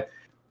divide.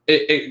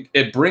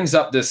 It brings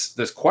up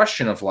this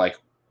question of like,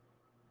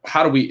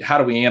 how do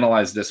we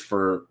analyze this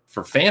for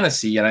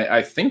fantasy? And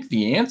I think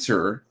the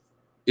answer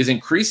is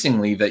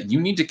increasingly that you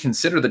need to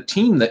consider the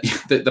team that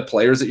the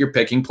players that you're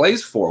picking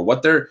plays for,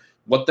 what their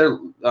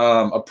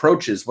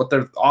approach is, what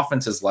their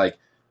offense is like.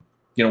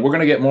 We're going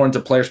to get more into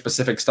player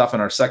specific stuff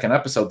in our second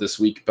episode this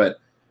week, but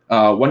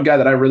one guy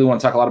that I really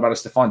want to talk a lot about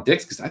is Stephon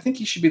Diggs, because I think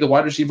he should be the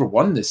wide receiver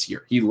 1 this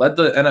year. He led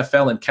the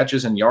NFL in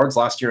catches and yards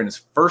last year in his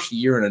first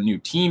year in a new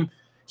team.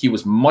 He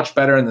was much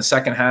better in the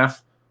second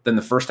half than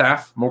the first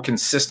half, more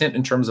consistent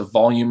in terms of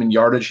volume and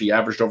yardage. He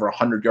averaged over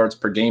 100 yards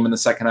per game in the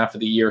second half of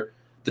the year.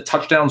 The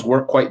touchdowns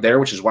weren't quite there,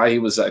 which is why he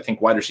was, I think,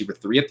 wide receiver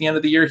 3 at the end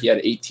of the year. He had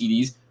 8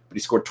 TDs, but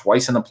he scored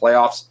twice in the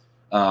playoffs.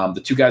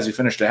 The two guys who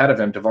finished ahead of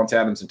him, Devontae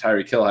Adams and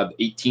Tyreek Hill, had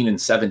 18 and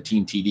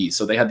 17 TDs.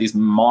 So they had these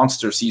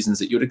monster seasons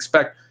that you would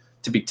expect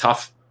to be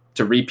tough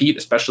to repeat,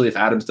 especially if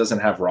Adams doesn't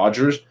have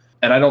Rodgers.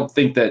 And I don't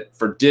think that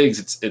for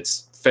Diggs,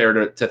 it's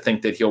fair to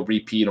think that he'll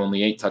repeat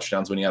only 8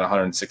 touchdowns when he had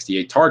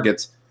 168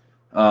 targets.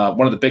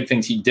 One of the big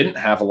things he didn't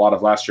have a lot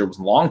of last year was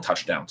long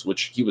touchdowns,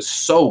 which he was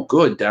so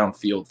good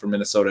downfield for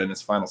Minnesota in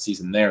his final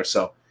season there.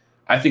 So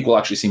I think we'll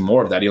actually see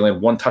more of that. He only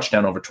had 1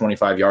 touchdown over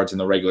 25 yards in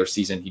the regular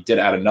season. He did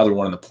add another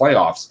one in the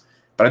playoffs,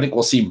 but I think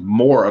we'll see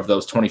more of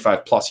those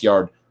 25-plus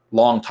yard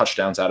long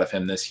touchdowns out of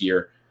him this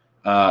year,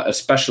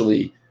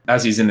 especially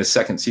as he's in his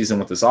second season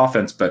with this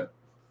offense. But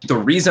the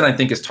reason I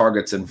think his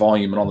targets and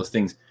volume and all those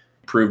things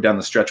improved down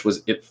the stretch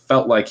was it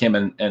felt like him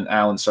and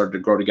Allen started to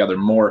grow together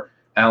more.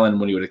 Allen,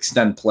 when he would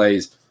extend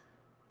plays,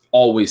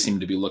 always seemed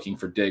to be looking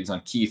for Diggs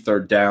on key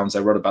third downs. I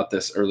wrote about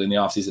this early in the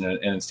offseason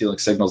and in Stealing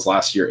Signals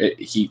last year.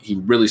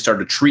 He really started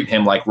to treat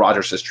him like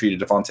Rodgers has treated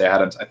Devontae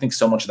Adams. I think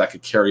so much of that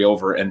could carry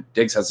over, and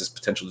Diggs has this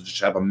potential to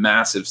just have a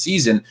massive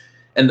season.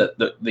 And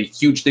the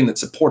huge thing that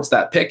supports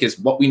that pick is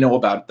what we know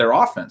about their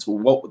offense.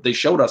 What they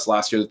showed us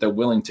last year that they're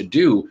willing to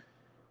do.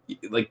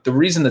 Like the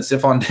reason that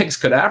Stephon Diggs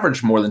could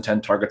average more than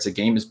 10 targets a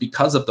game is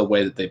because of the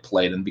way that they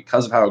played and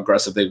because of how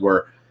aggressive they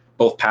were,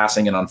 both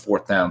passing and on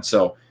fourth down.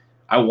 So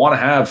I want to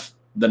have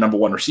the number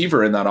one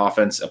receiver in that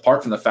offense,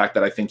 apart from the fact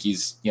that I think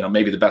he's,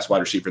 maybe the best wide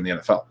receiver in the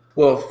NFL.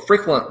 Well,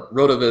 frequent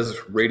RotoViz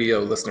radio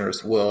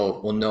listeners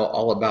will know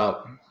all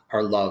about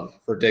our love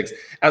for Diggs.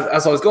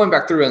 As I was going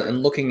back through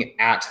and looking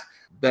at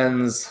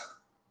Ben's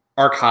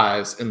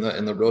archives in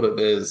the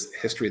RotoViz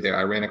history there,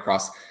 I ran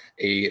across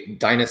a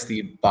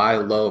Dynasty Buy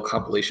Low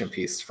compilation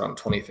piece from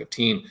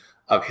 2015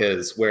 of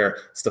his, where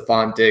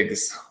Stefon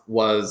Diggs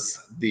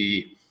was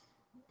the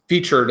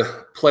featured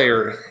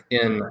player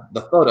in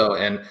the photo.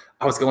 And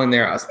I was going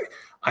there, I was like,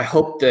 I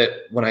hope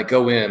that when I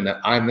go in that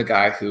I'm the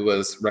guy who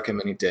was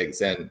recommending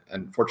Diggs. And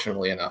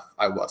unfortunately enough,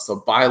 I was. So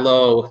Buy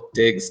Low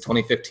Diggs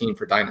 2015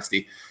 for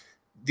Dynasty.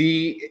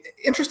 The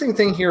interesting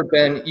thing here,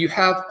 Ben, you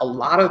have a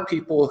lot of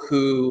people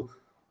who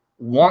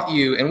want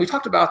you, and we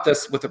talked about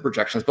this with the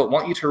projections, but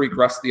want you to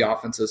regress the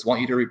offenses,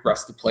 want you to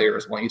regress the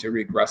players, want you to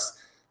regress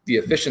the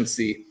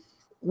efficiency.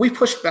 We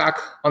pushed back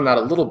on that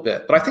a little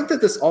bit, but I think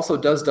that this also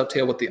does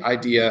dovetail with the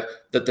idea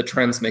that the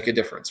trends make a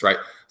difference, right?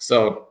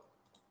 So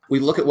we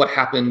look at what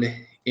happened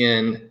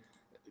in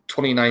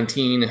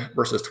 2019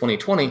 versus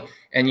 2020,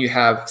 and you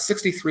have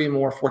 63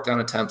 more fourth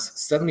down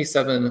attempts,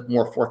 77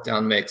 more fourth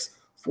down makes,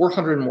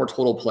 400 more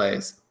total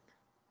plays.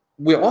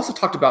 We also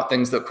talked about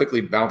things that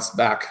quickly bounced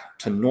back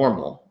to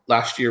normal.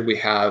 Last year, we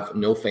have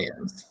no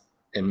fans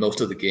in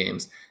most of the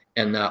games,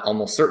 and that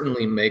almost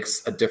certainly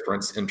makes a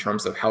difference in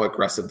terms of how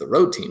aggressive the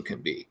road team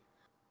can be.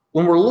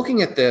 When we're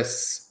looking at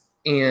this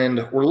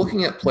and we're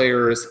looking at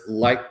players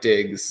like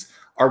Diggs,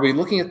 are we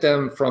looking at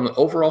them from an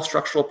overall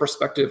structural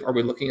perspective? Are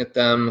we looking at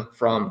them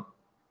from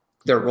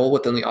their role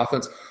within the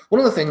offense? One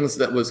of the things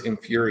that was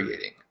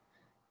infuriating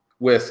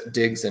with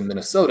Diggs in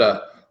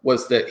Minnesota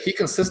was that he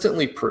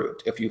consistently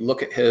proved, if you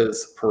look at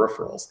his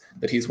peripherals,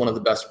 that he's one of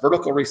the best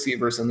vertical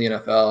receivers in the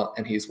NFL,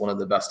 and he's one of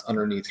the best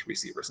underneath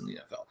receivers in the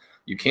NFL.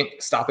 You can't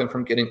stop him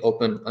from getting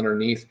open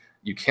underneath.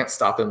 You can't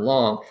stop him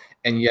long.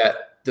 And yet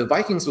the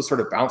Vikings would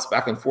sort of bounce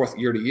back and forth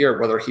year to year,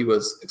 whether he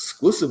was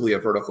exclusively a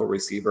vertical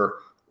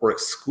receiver or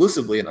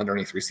exclusively an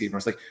underneath receiver.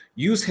 It's like,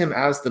 use him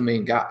as the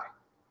main guy,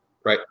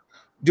 right?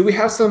 Do we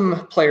have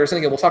some players, and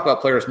again, we'll talk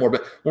about players more,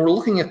 but when we're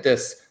looking at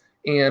this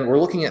and we're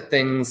looking at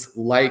things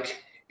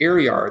like air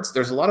yards,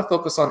 there's a lot of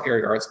focus on air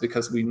yards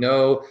because we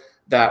know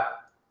that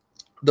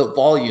the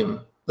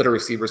volume that a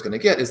receiver is going to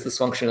get is this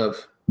function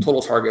of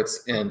total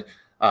targets and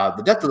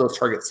the depth of those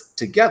targets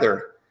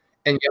together.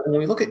 And yet when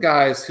we look at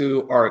guys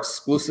who are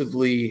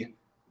exclusively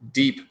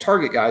deep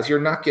target guys, you're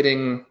not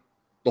getting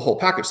the whole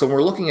package. So when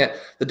we're looking at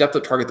the depth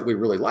of target that we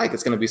really like,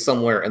 it's going to be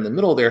somewhere in the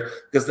middle there,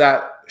 because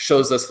that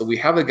shows us that we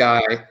have a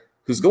guy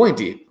who's going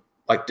deep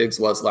like Diggs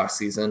was last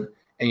season.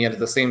 And yet at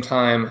the same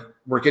time,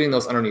 we're getting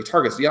those underneath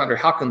targets. DeAndre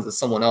Hopkins is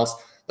someone else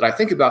that I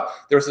think about.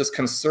 There's this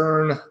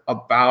concern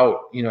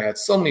about, he had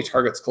so many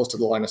targets close to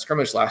the line of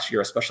scrimmage last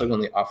year, especially when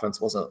the offense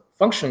wasn't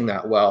functioning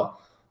that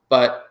well.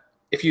 But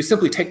if you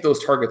simply take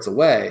those targets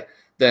away,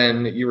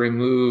 then you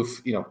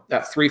remove,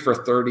 that 3 for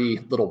 30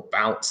 little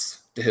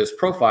bounce to his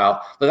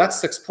profile, but that's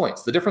 6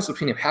 points. The difference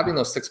between him having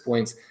those 6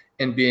 points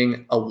and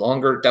being a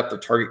longer depth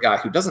of target guy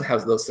who doesn't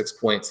have those 6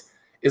 points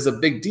is a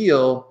big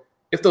deal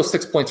if those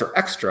 6 points are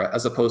extra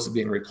as opposed to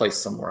being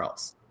replaced somewhere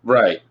else.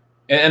 Right.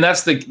 And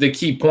that's the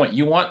key point.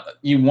 You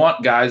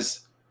want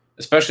guys,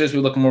 especially as we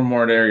look more and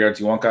more at air yards,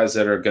 you want guys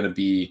that are going to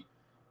be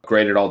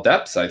great at all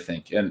depths, I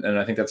think. And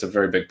I think that's a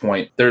very big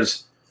point.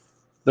 There's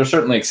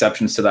certainly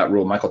exceptions to that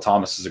rule. Michael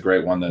Thomas is a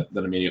great one that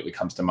immediately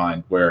comes to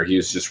mind, where he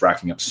was just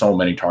racking up so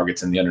many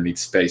targets in the underneath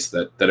space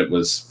that it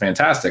was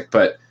fantastic.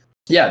 But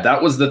yeah,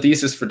 that was the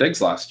thesis for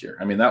Diggs last year.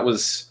 I mean, that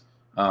was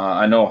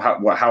I know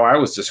how I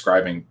was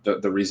describing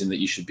the reason that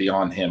you should be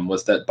on him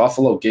was that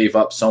Buffalo gave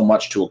up so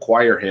much to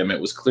acquire him.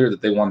 It was clear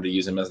that they wanted to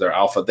use him as their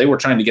alpha. They were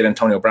trying to get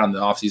Antonio Brown in the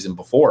offseason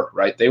before,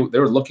 right? They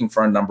were looking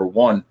for a number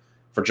one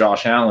for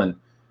Josh Allen,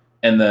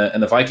 and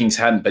the Vikings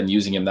hadn't been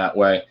using him that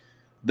way.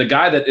 The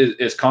guy that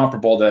is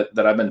comparable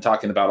that I've been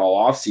talking about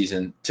all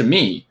offseason to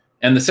me,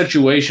 and the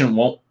situation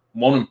won't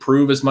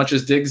improve as much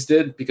as Diggs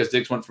did, because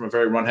Diggs went from a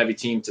very run-heavy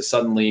team to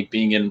suddenly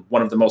being in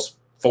one of the most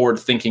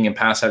forward-thinking and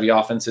pass-heavy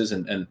offenses,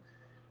 and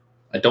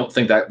I don't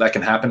think that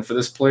can happen for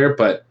this player,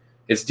 but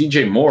it's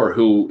DJ Moore,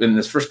 who in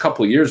his first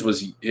couple of years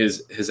was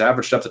his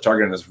average depth of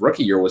target in his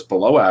rookie year was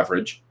below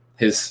average.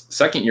 His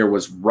second year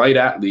was right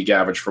at league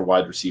average for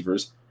wide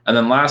receivers. And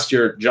then last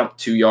year jumped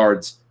 2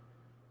 yards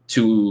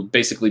to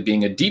basically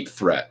being a deep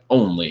threat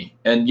only.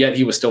 And yet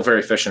he was still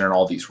very efficient in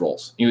all these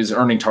roles. He was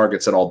earning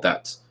targets at all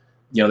depths.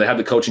 They had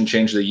the coaching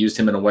change. They used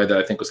him in a way that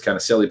I think was kind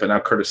of silly, but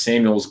now Curtis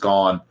Samuel's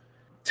gone.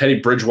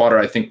 Teddy Bridgewater,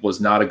 I think, was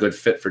not a good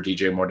fit for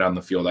DJ Moore down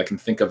the field. I can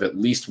think of at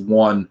least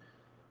one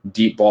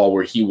deep ball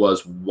where he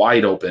was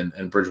wide open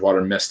and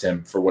Bridgewater missed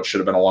him for what should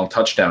have been a long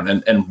touchdown.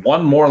 And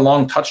one more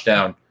long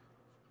touchdown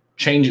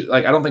changes.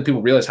 Like, I don't think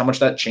people realize how much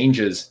that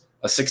changes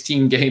a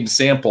 16-game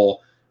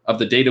sample of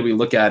the data we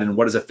look at and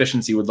what his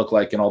efficiency would look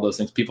like and all those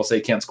things. People say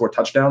he can't score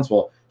touchdowns.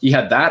 Well, he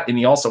had that, and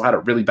he also had a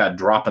really bad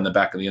drop in the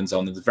back of the end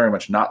zone that's very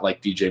much not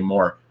like DJ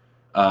Moore.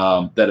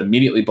 That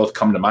immediately both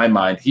come to my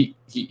mind. He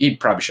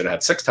probably should have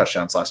had 6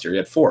 touchdowns last year. He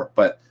had 4,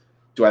 but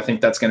Do I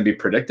think that's going to be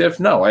predictive?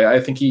 No, I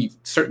think he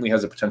certainly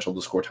has the potential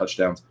to score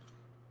touchdowns.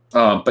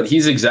 But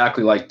he's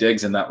exactly like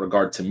Diggs in that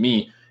regard to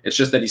me. It's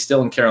just that he's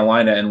still in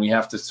Carolina, and we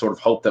have to sort of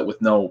hope that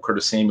with no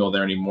Curtis Samuel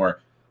there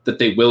anymore, that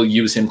they will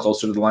use him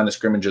closer to the line of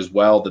scrimmage as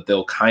well, that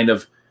they'll kind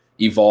of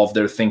evolve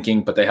their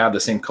thinking, but they have the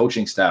same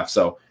coaching staff.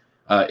 So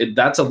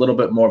that's a little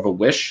bit more of a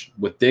wish.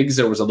 With Diggs,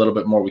 there was a little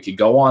bit more we could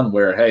go on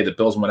where, hey, the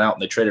Bills went out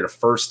and they traded a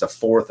first, a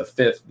fourth, a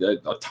fifth,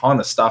 a ton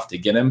of stuff to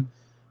get him.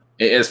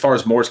 As far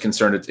as Moore's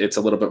concerned, it's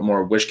a little bit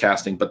more wish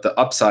casting, but the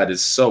upside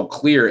is so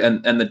clear.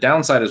 And the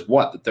downside is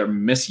what? That they're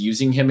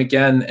misusing him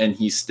again, and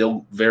he's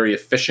still very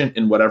efficient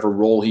in whatever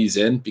role he's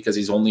in because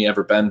he's only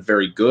ever been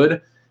very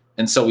good.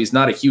 And so he's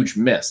not a huge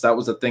miss. That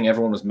was the thing.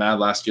 Everyone was mad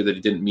last year that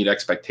he didn't meet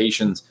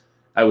expectations.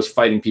 I was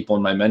fighting people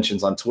in my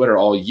mentions on Twitter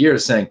all year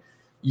saying,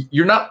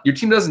 your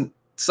team doesn't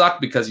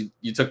suck because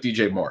you took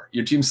DJ Moore.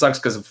 Your team sucks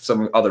because of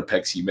some other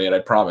picks you made, I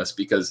promise,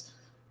 because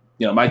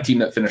my team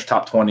that finished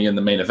top 20 in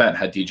the main event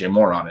had DJ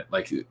Moore on it.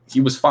 Like,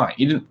 he was fine.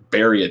 He didn't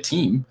bury a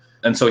team.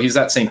 And so he's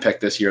that same pick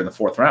this year in the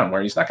 4th round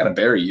where he's not going to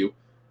bury you.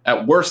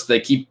 At worst, they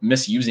keep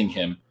misusing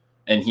him,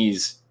 and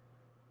he's,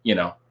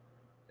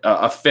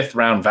 a 5th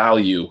round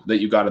value that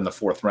you got in the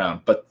 4th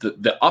round. But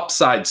the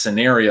upside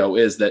scenario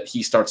is that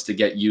he starts to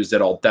get used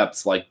at all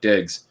depths like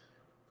Diggs.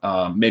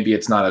 Maybe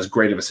it's not as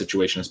great of a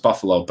situation as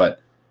Buffalo,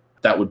 but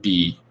that would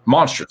be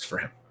monstrous for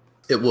him.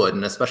 It would,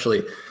 and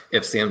especially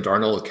if Sam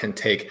Darnold can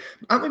take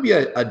not maybe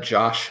a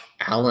Josh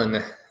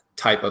Allen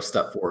type of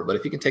step forward, but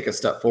if he can take a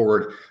step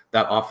forward,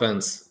 that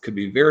offense could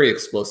be very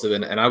explosive.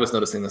 And I was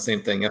noticing the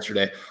same thing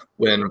yesterday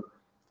when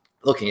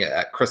looking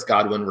at Chris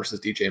Godwin versus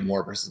DJ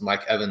Moore versus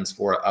Mike Evans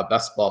for a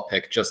best ball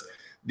pick. Just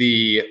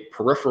the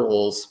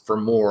peripherals for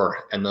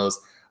Moore and those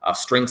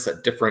strengths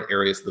at different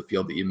areas of the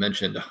field that you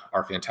mentioned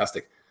are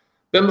fantastic.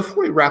 Ben,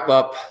 before we wrap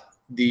up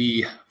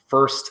the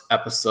first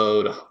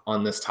episode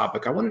on this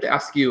topic, I wanted to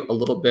ask you a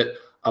little bit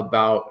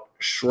about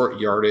short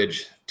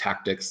yardage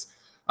tactics.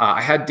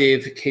 I had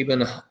Dave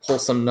Cabin pull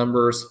some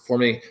numbers for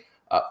me.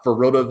 For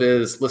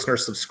RotoViz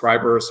listeners,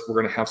 subscribers, we're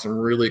going to have some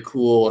really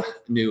cool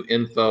new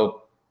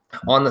info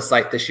on the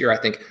site this year. I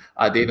think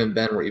Dave and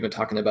Ben were even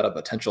talking about a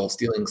potential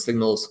stealing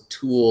signals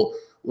tool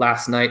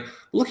last night.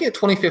 Looking at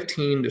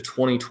 2015 to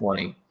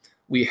 2020,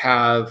 we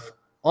have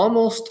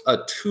almost a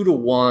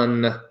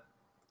 2-to-1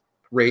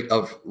 rate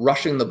of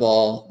rushing the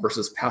ball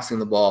versus passing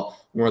the ball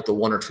when we're at the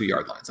 1 or 2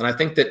 yard lines. And I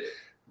think that,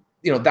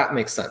 that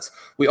makes sense.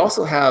 We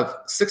also have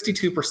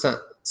 62%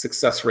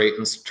 success rate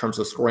in terms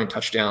of scoring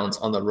touchdowns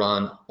on the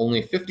run,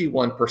 only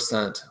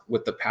 51%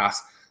 with the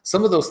pass.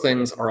 Some of those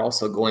things are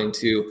also going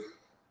to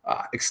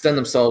extend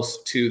themselves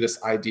to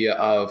this idea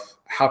of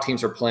how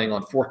teams are playing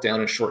on 4th down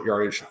and short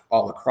yardage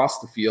all across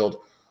the field.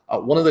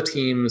 One of the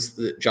teams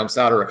that jumps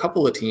out, or a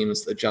couple of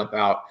teams that jump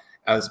out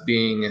as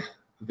being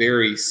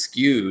very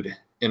skewed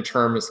in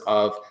terms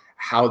of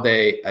how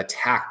they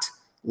attacked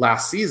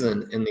last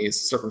season in these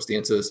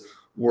circumstances,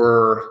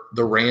 were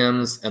the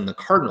Rams and the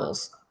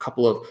Cardinals, a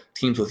couple of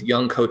teams with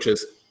young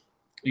coaches.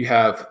 You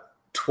have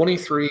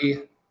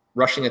 23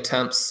 rushing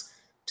attempts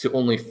to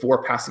only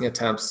 4 passing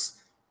attempts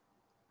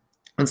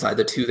inside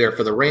the 2 there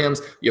for the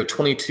Rams. You have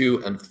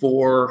 22 and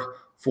 4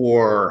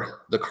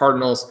 for the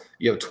Cardinals.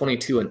 You have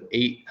 22 and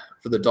 8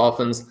 for the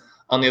Dolphins.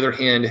 On the other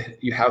hand,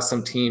 you have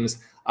some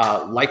teams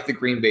like the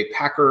Green Bay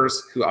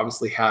Packers, who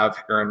obviously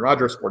have Aaron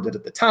Rodgers, or did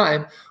at the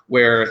time,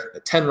 where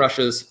 10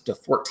 rushes to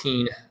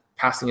 14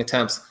 passing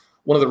attempts.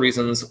 One of the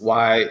reasons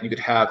why you could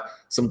have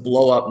some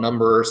blow-up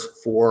numbers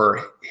for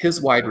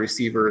his wide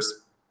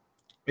receivers.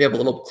 We have a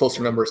little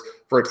closer numbers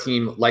for a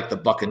team like the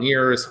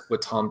Buccaneers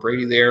with Tom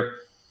Brady there.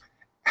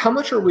 How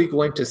much are we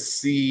going to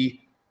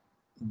see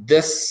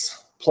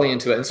this play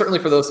into it? And certainly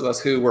for those of us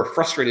who were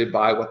frustrated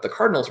by what the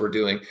Cardinals were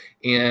doing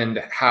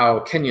and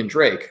how Kenyon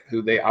Drake,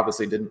 who they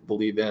obviously didn't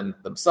believe in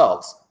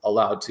themselves,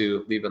 allowed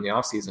to leave in the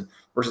offseason,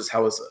 versus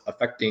how it's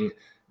affecting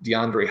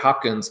DeAndre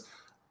Hopkins.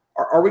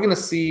 Are we going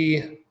to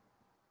see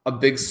a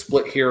big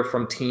split here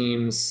from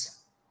teams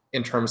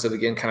in terms of,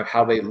 again, kind of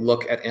how they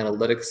look at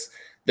analytics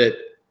that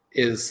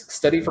is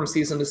steady from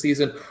season to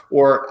season?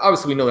 Or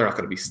obviously we know they're not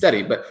going to be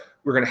steady, but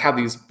we're going to have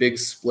these big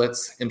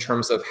splits in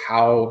terms of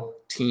how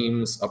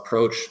teams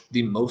approach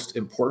the most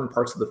important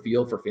parts of the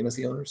field for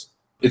fantasy owners?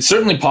 It's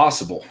certainly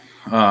possible.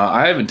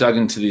 I haven't dug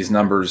into these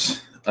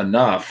numbers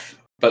enough,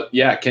 but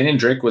yeah, Kenyon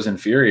Drake was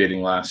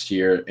infuriating last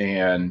year,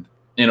 and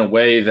in a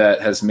way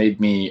that has made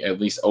me at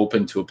least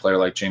open to a player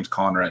like James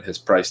Conner at his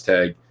price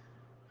tag.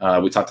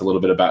 We talked a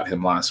little bit about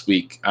him last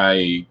week.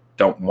 I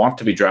don't want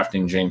to be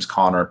drafting James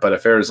Conner, but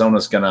if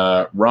Arizona's going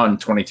to run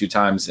 22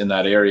 times in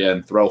that area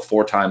and throw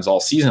 4 times all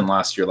season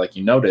last year, like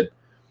you noted,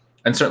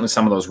 and certainly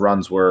some of those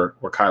runs were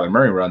Kyler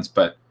Murray runs,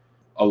 but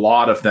a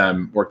lot of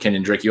them were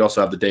Kenyon Drake. You also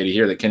have the data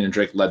here that Kenyon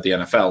Drake led the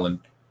NFL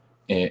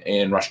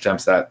in rush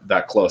attempts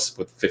that close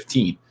with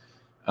 15,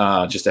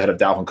 just ahead of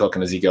Dalvin Cook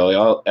and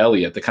Ezekiel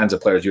Elliott, the kinds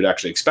of players you'd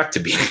actually expect to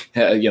be,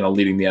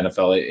 leading the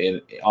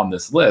NFL on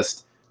this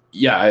list.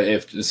 Yeah,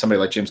 if somebody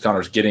like James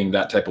Conner is getting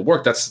that type of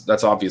work,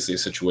 that's obviously a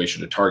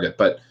situation to target.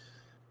 But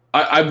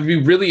I would be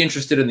really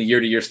interested in the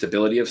year-to-year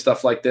stability of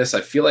stuff like this.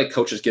 I feel like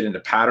coaches get into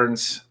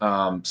patterns.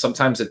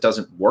 Sometimes it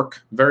doesn't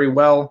work very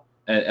well,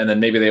 and then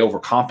maybe they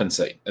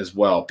overcompensate as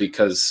well,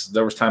 because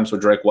there was times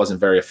where Drake wasn't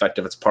very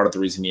effective. It's part of the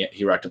reason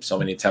he racked up so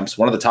many attempts.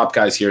 One of the top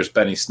guys here is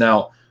Benny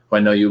Snell, who I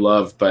know you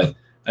love, but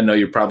I know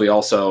you probably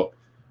also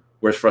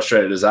were as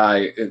frustrated as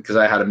because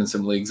I had him in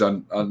some leagues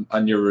on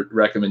your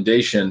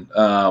recommendation,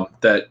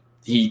 that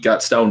he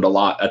got stoned a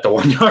lot at the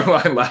 1 yard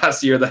line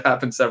last year. That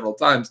happened several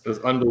times. It was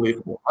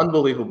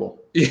unbelievable.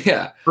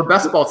 Yeah. For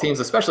best ball teams,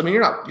 especially, I mean,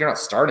 you're not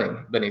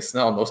starting Benny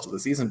Snell most of the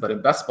season, but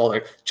in best ball,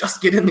 like,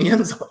 just get in the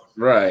end zone.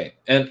 Right.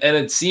 And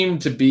it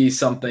seemed to be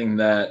something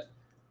that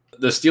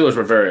the Steelers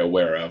were very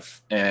aware of.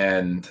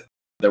 And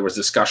there was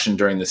discussion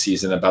during the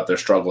season about their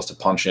struggles to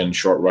punch in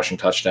short rushing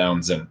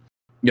touchdowns. And,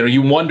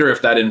 you wonder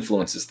if that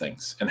influences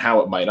things and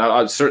how it might.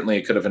 Certainly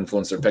it could have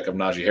influenced their pick of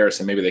Najee Harris,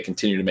 and maybe they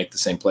continue to make the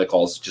same play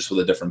calls just with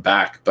a different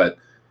back. But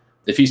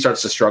if he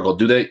starts to struggle,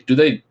 do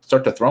they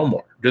start to throw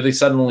more? Do they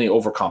suddenly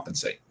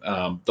overcompensate?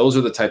 Those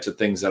are the types of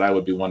things that I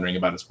would be wondering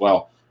about as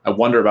well. I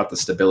wonder about the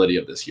stability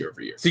of this year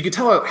over year. So you could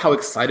tell how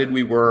excited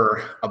we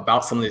were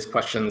about some of these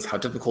questions, how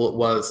difficult it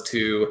was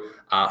to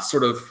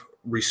sort of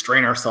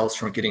restrain ourselves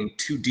from getting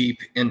too deep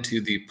into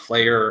the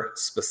player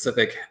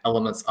specific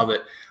elements of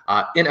it.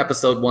 In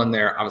episode 1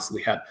 there, obviously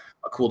we had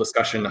a cool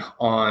discussion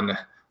on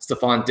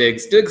Stephon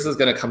Diggs. Diggs is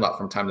going to come up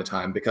from time to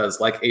time because,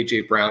 like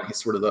A.J. Brown,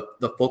 he's sort of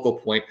the focal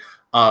point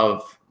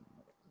of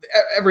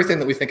everything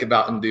that we think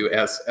about and do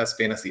as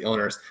fantasy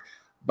owners.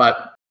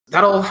 But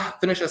that'll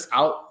finish us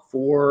out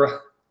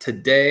for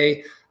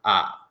today.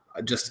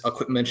 Just a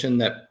quick mention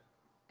that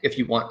if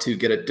you want to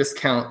get a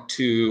discount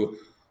to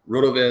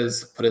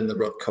RotoViz, put in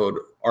the code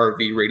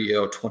RV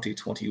Radio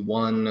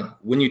 2021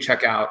 when you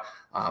check out.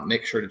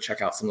 Make sure to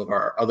check out some of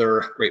our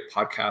other great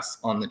podcasts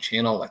on the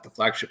channel, like the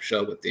Flagship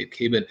Show with Dave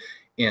Cabin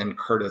and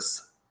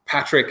Curtis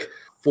Patrick.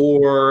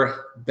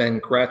 For Ben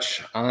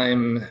Gretsch,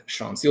 I'm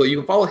Sean Seal. You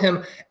can follow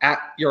him at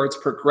Yards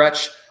Per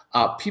Gretsch.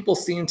 People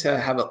seem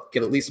to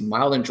get at least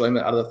mild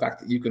enjoyment out of the fact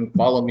that you can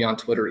follow me on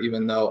Twitter,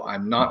 even though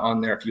I'm not on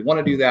there. If you want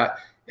to do that,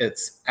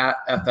 it's at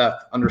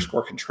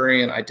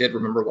FF_contrarian. I did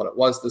remember what it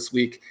was this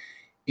week.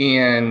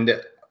 And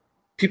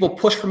people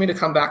push for me to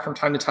come back from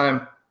time to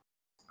time.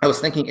 I was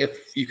thinking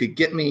if you could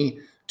get me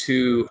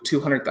to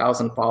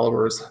 200,000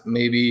 followers,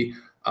 maybe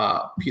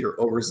Peter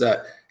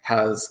Overzet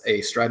has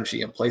a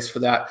strategy in place for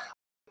that.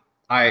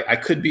 I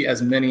could be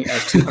as many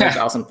as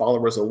 200,000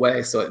 followers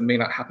away, so it may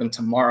not happen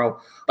tomorrow,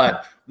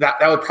 but that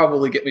would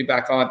probably get me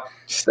back on.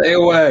 Stay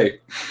away.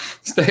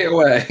 Stay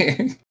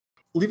away.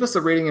 Leave us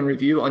a rating and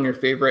review on your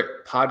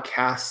favorite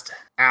podcast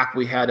app.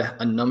 We had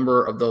a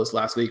number of those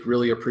last week.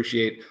 Really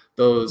appreciate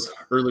those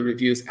early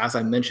reviews. As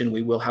I mentioned,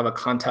 we will have a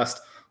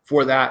contest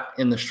for that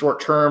in the short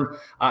term.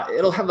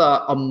 It'll have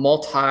a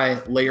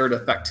multi-layered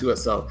effect to it.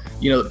 So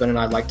you know that Ben and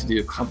I like to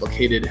do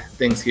complicated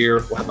things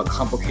here. We'll have a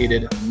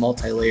complicated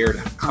multi-layered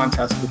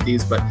contest with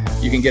these, but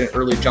you can get an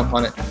early jump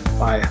on it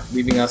by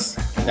leaving us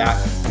that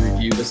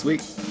review this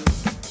week.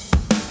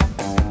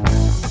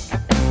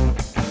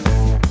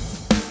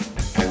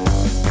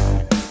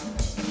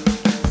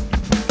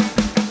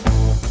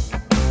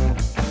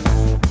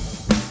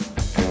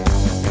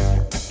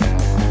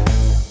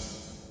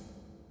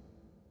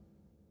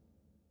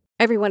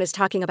 Everyone is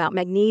talking about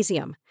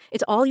magnesium.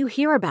 It's all you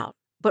hear about.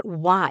 But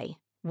why?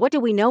 What do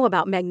we know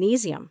about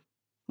magnesium?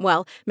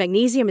 Well,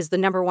 magnesium is the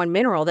 #1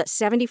 mineral that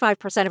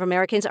 75% of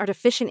Americans are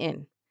deficient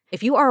in.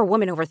 If you are a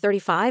woman over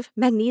 35,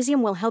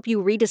 magnesium will help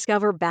you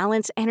rediscover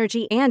balance,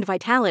 energy, and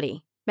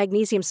vitality.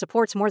 Magnesium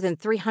supports more than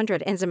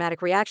 300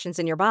 enzymatic reactions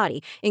in your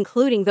body,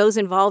 including those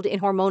involved in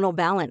hormonal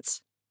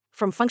balance.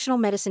 From functional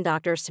medicine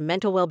doctors to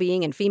mental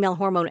well-being and female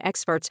hormone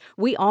experts,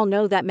 we all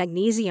know that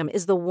magnesium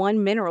is the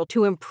one mineral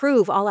to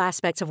improve all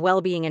aspects of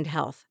well-being and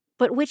health.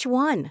 But which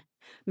one?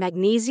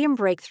 Magnesium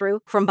Breakthrough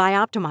from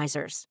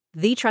Bioptimizers,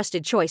 the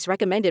trusted choice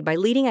recommended by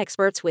leading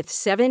experts with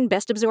 7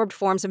 best-absorbed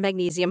forms of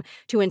magnesium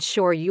to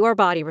ensure your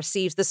body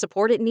receives the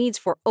support it needs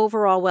for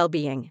overall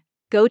well-being.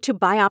 Go to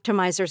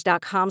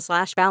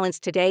bioptimizers.com/balance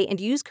today and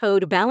use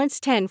code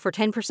BALANCE10 for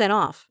 10%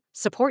 off.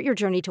 Support your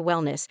journey to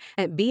wellness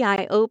at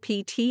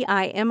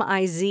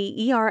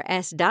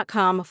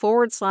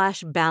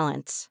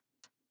bioptimizers.com/balance.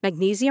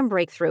 Magnesium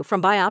Breakthrough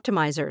from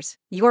Bioptimizers,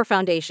 your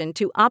foundation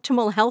to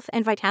optimal health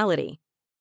and vitality.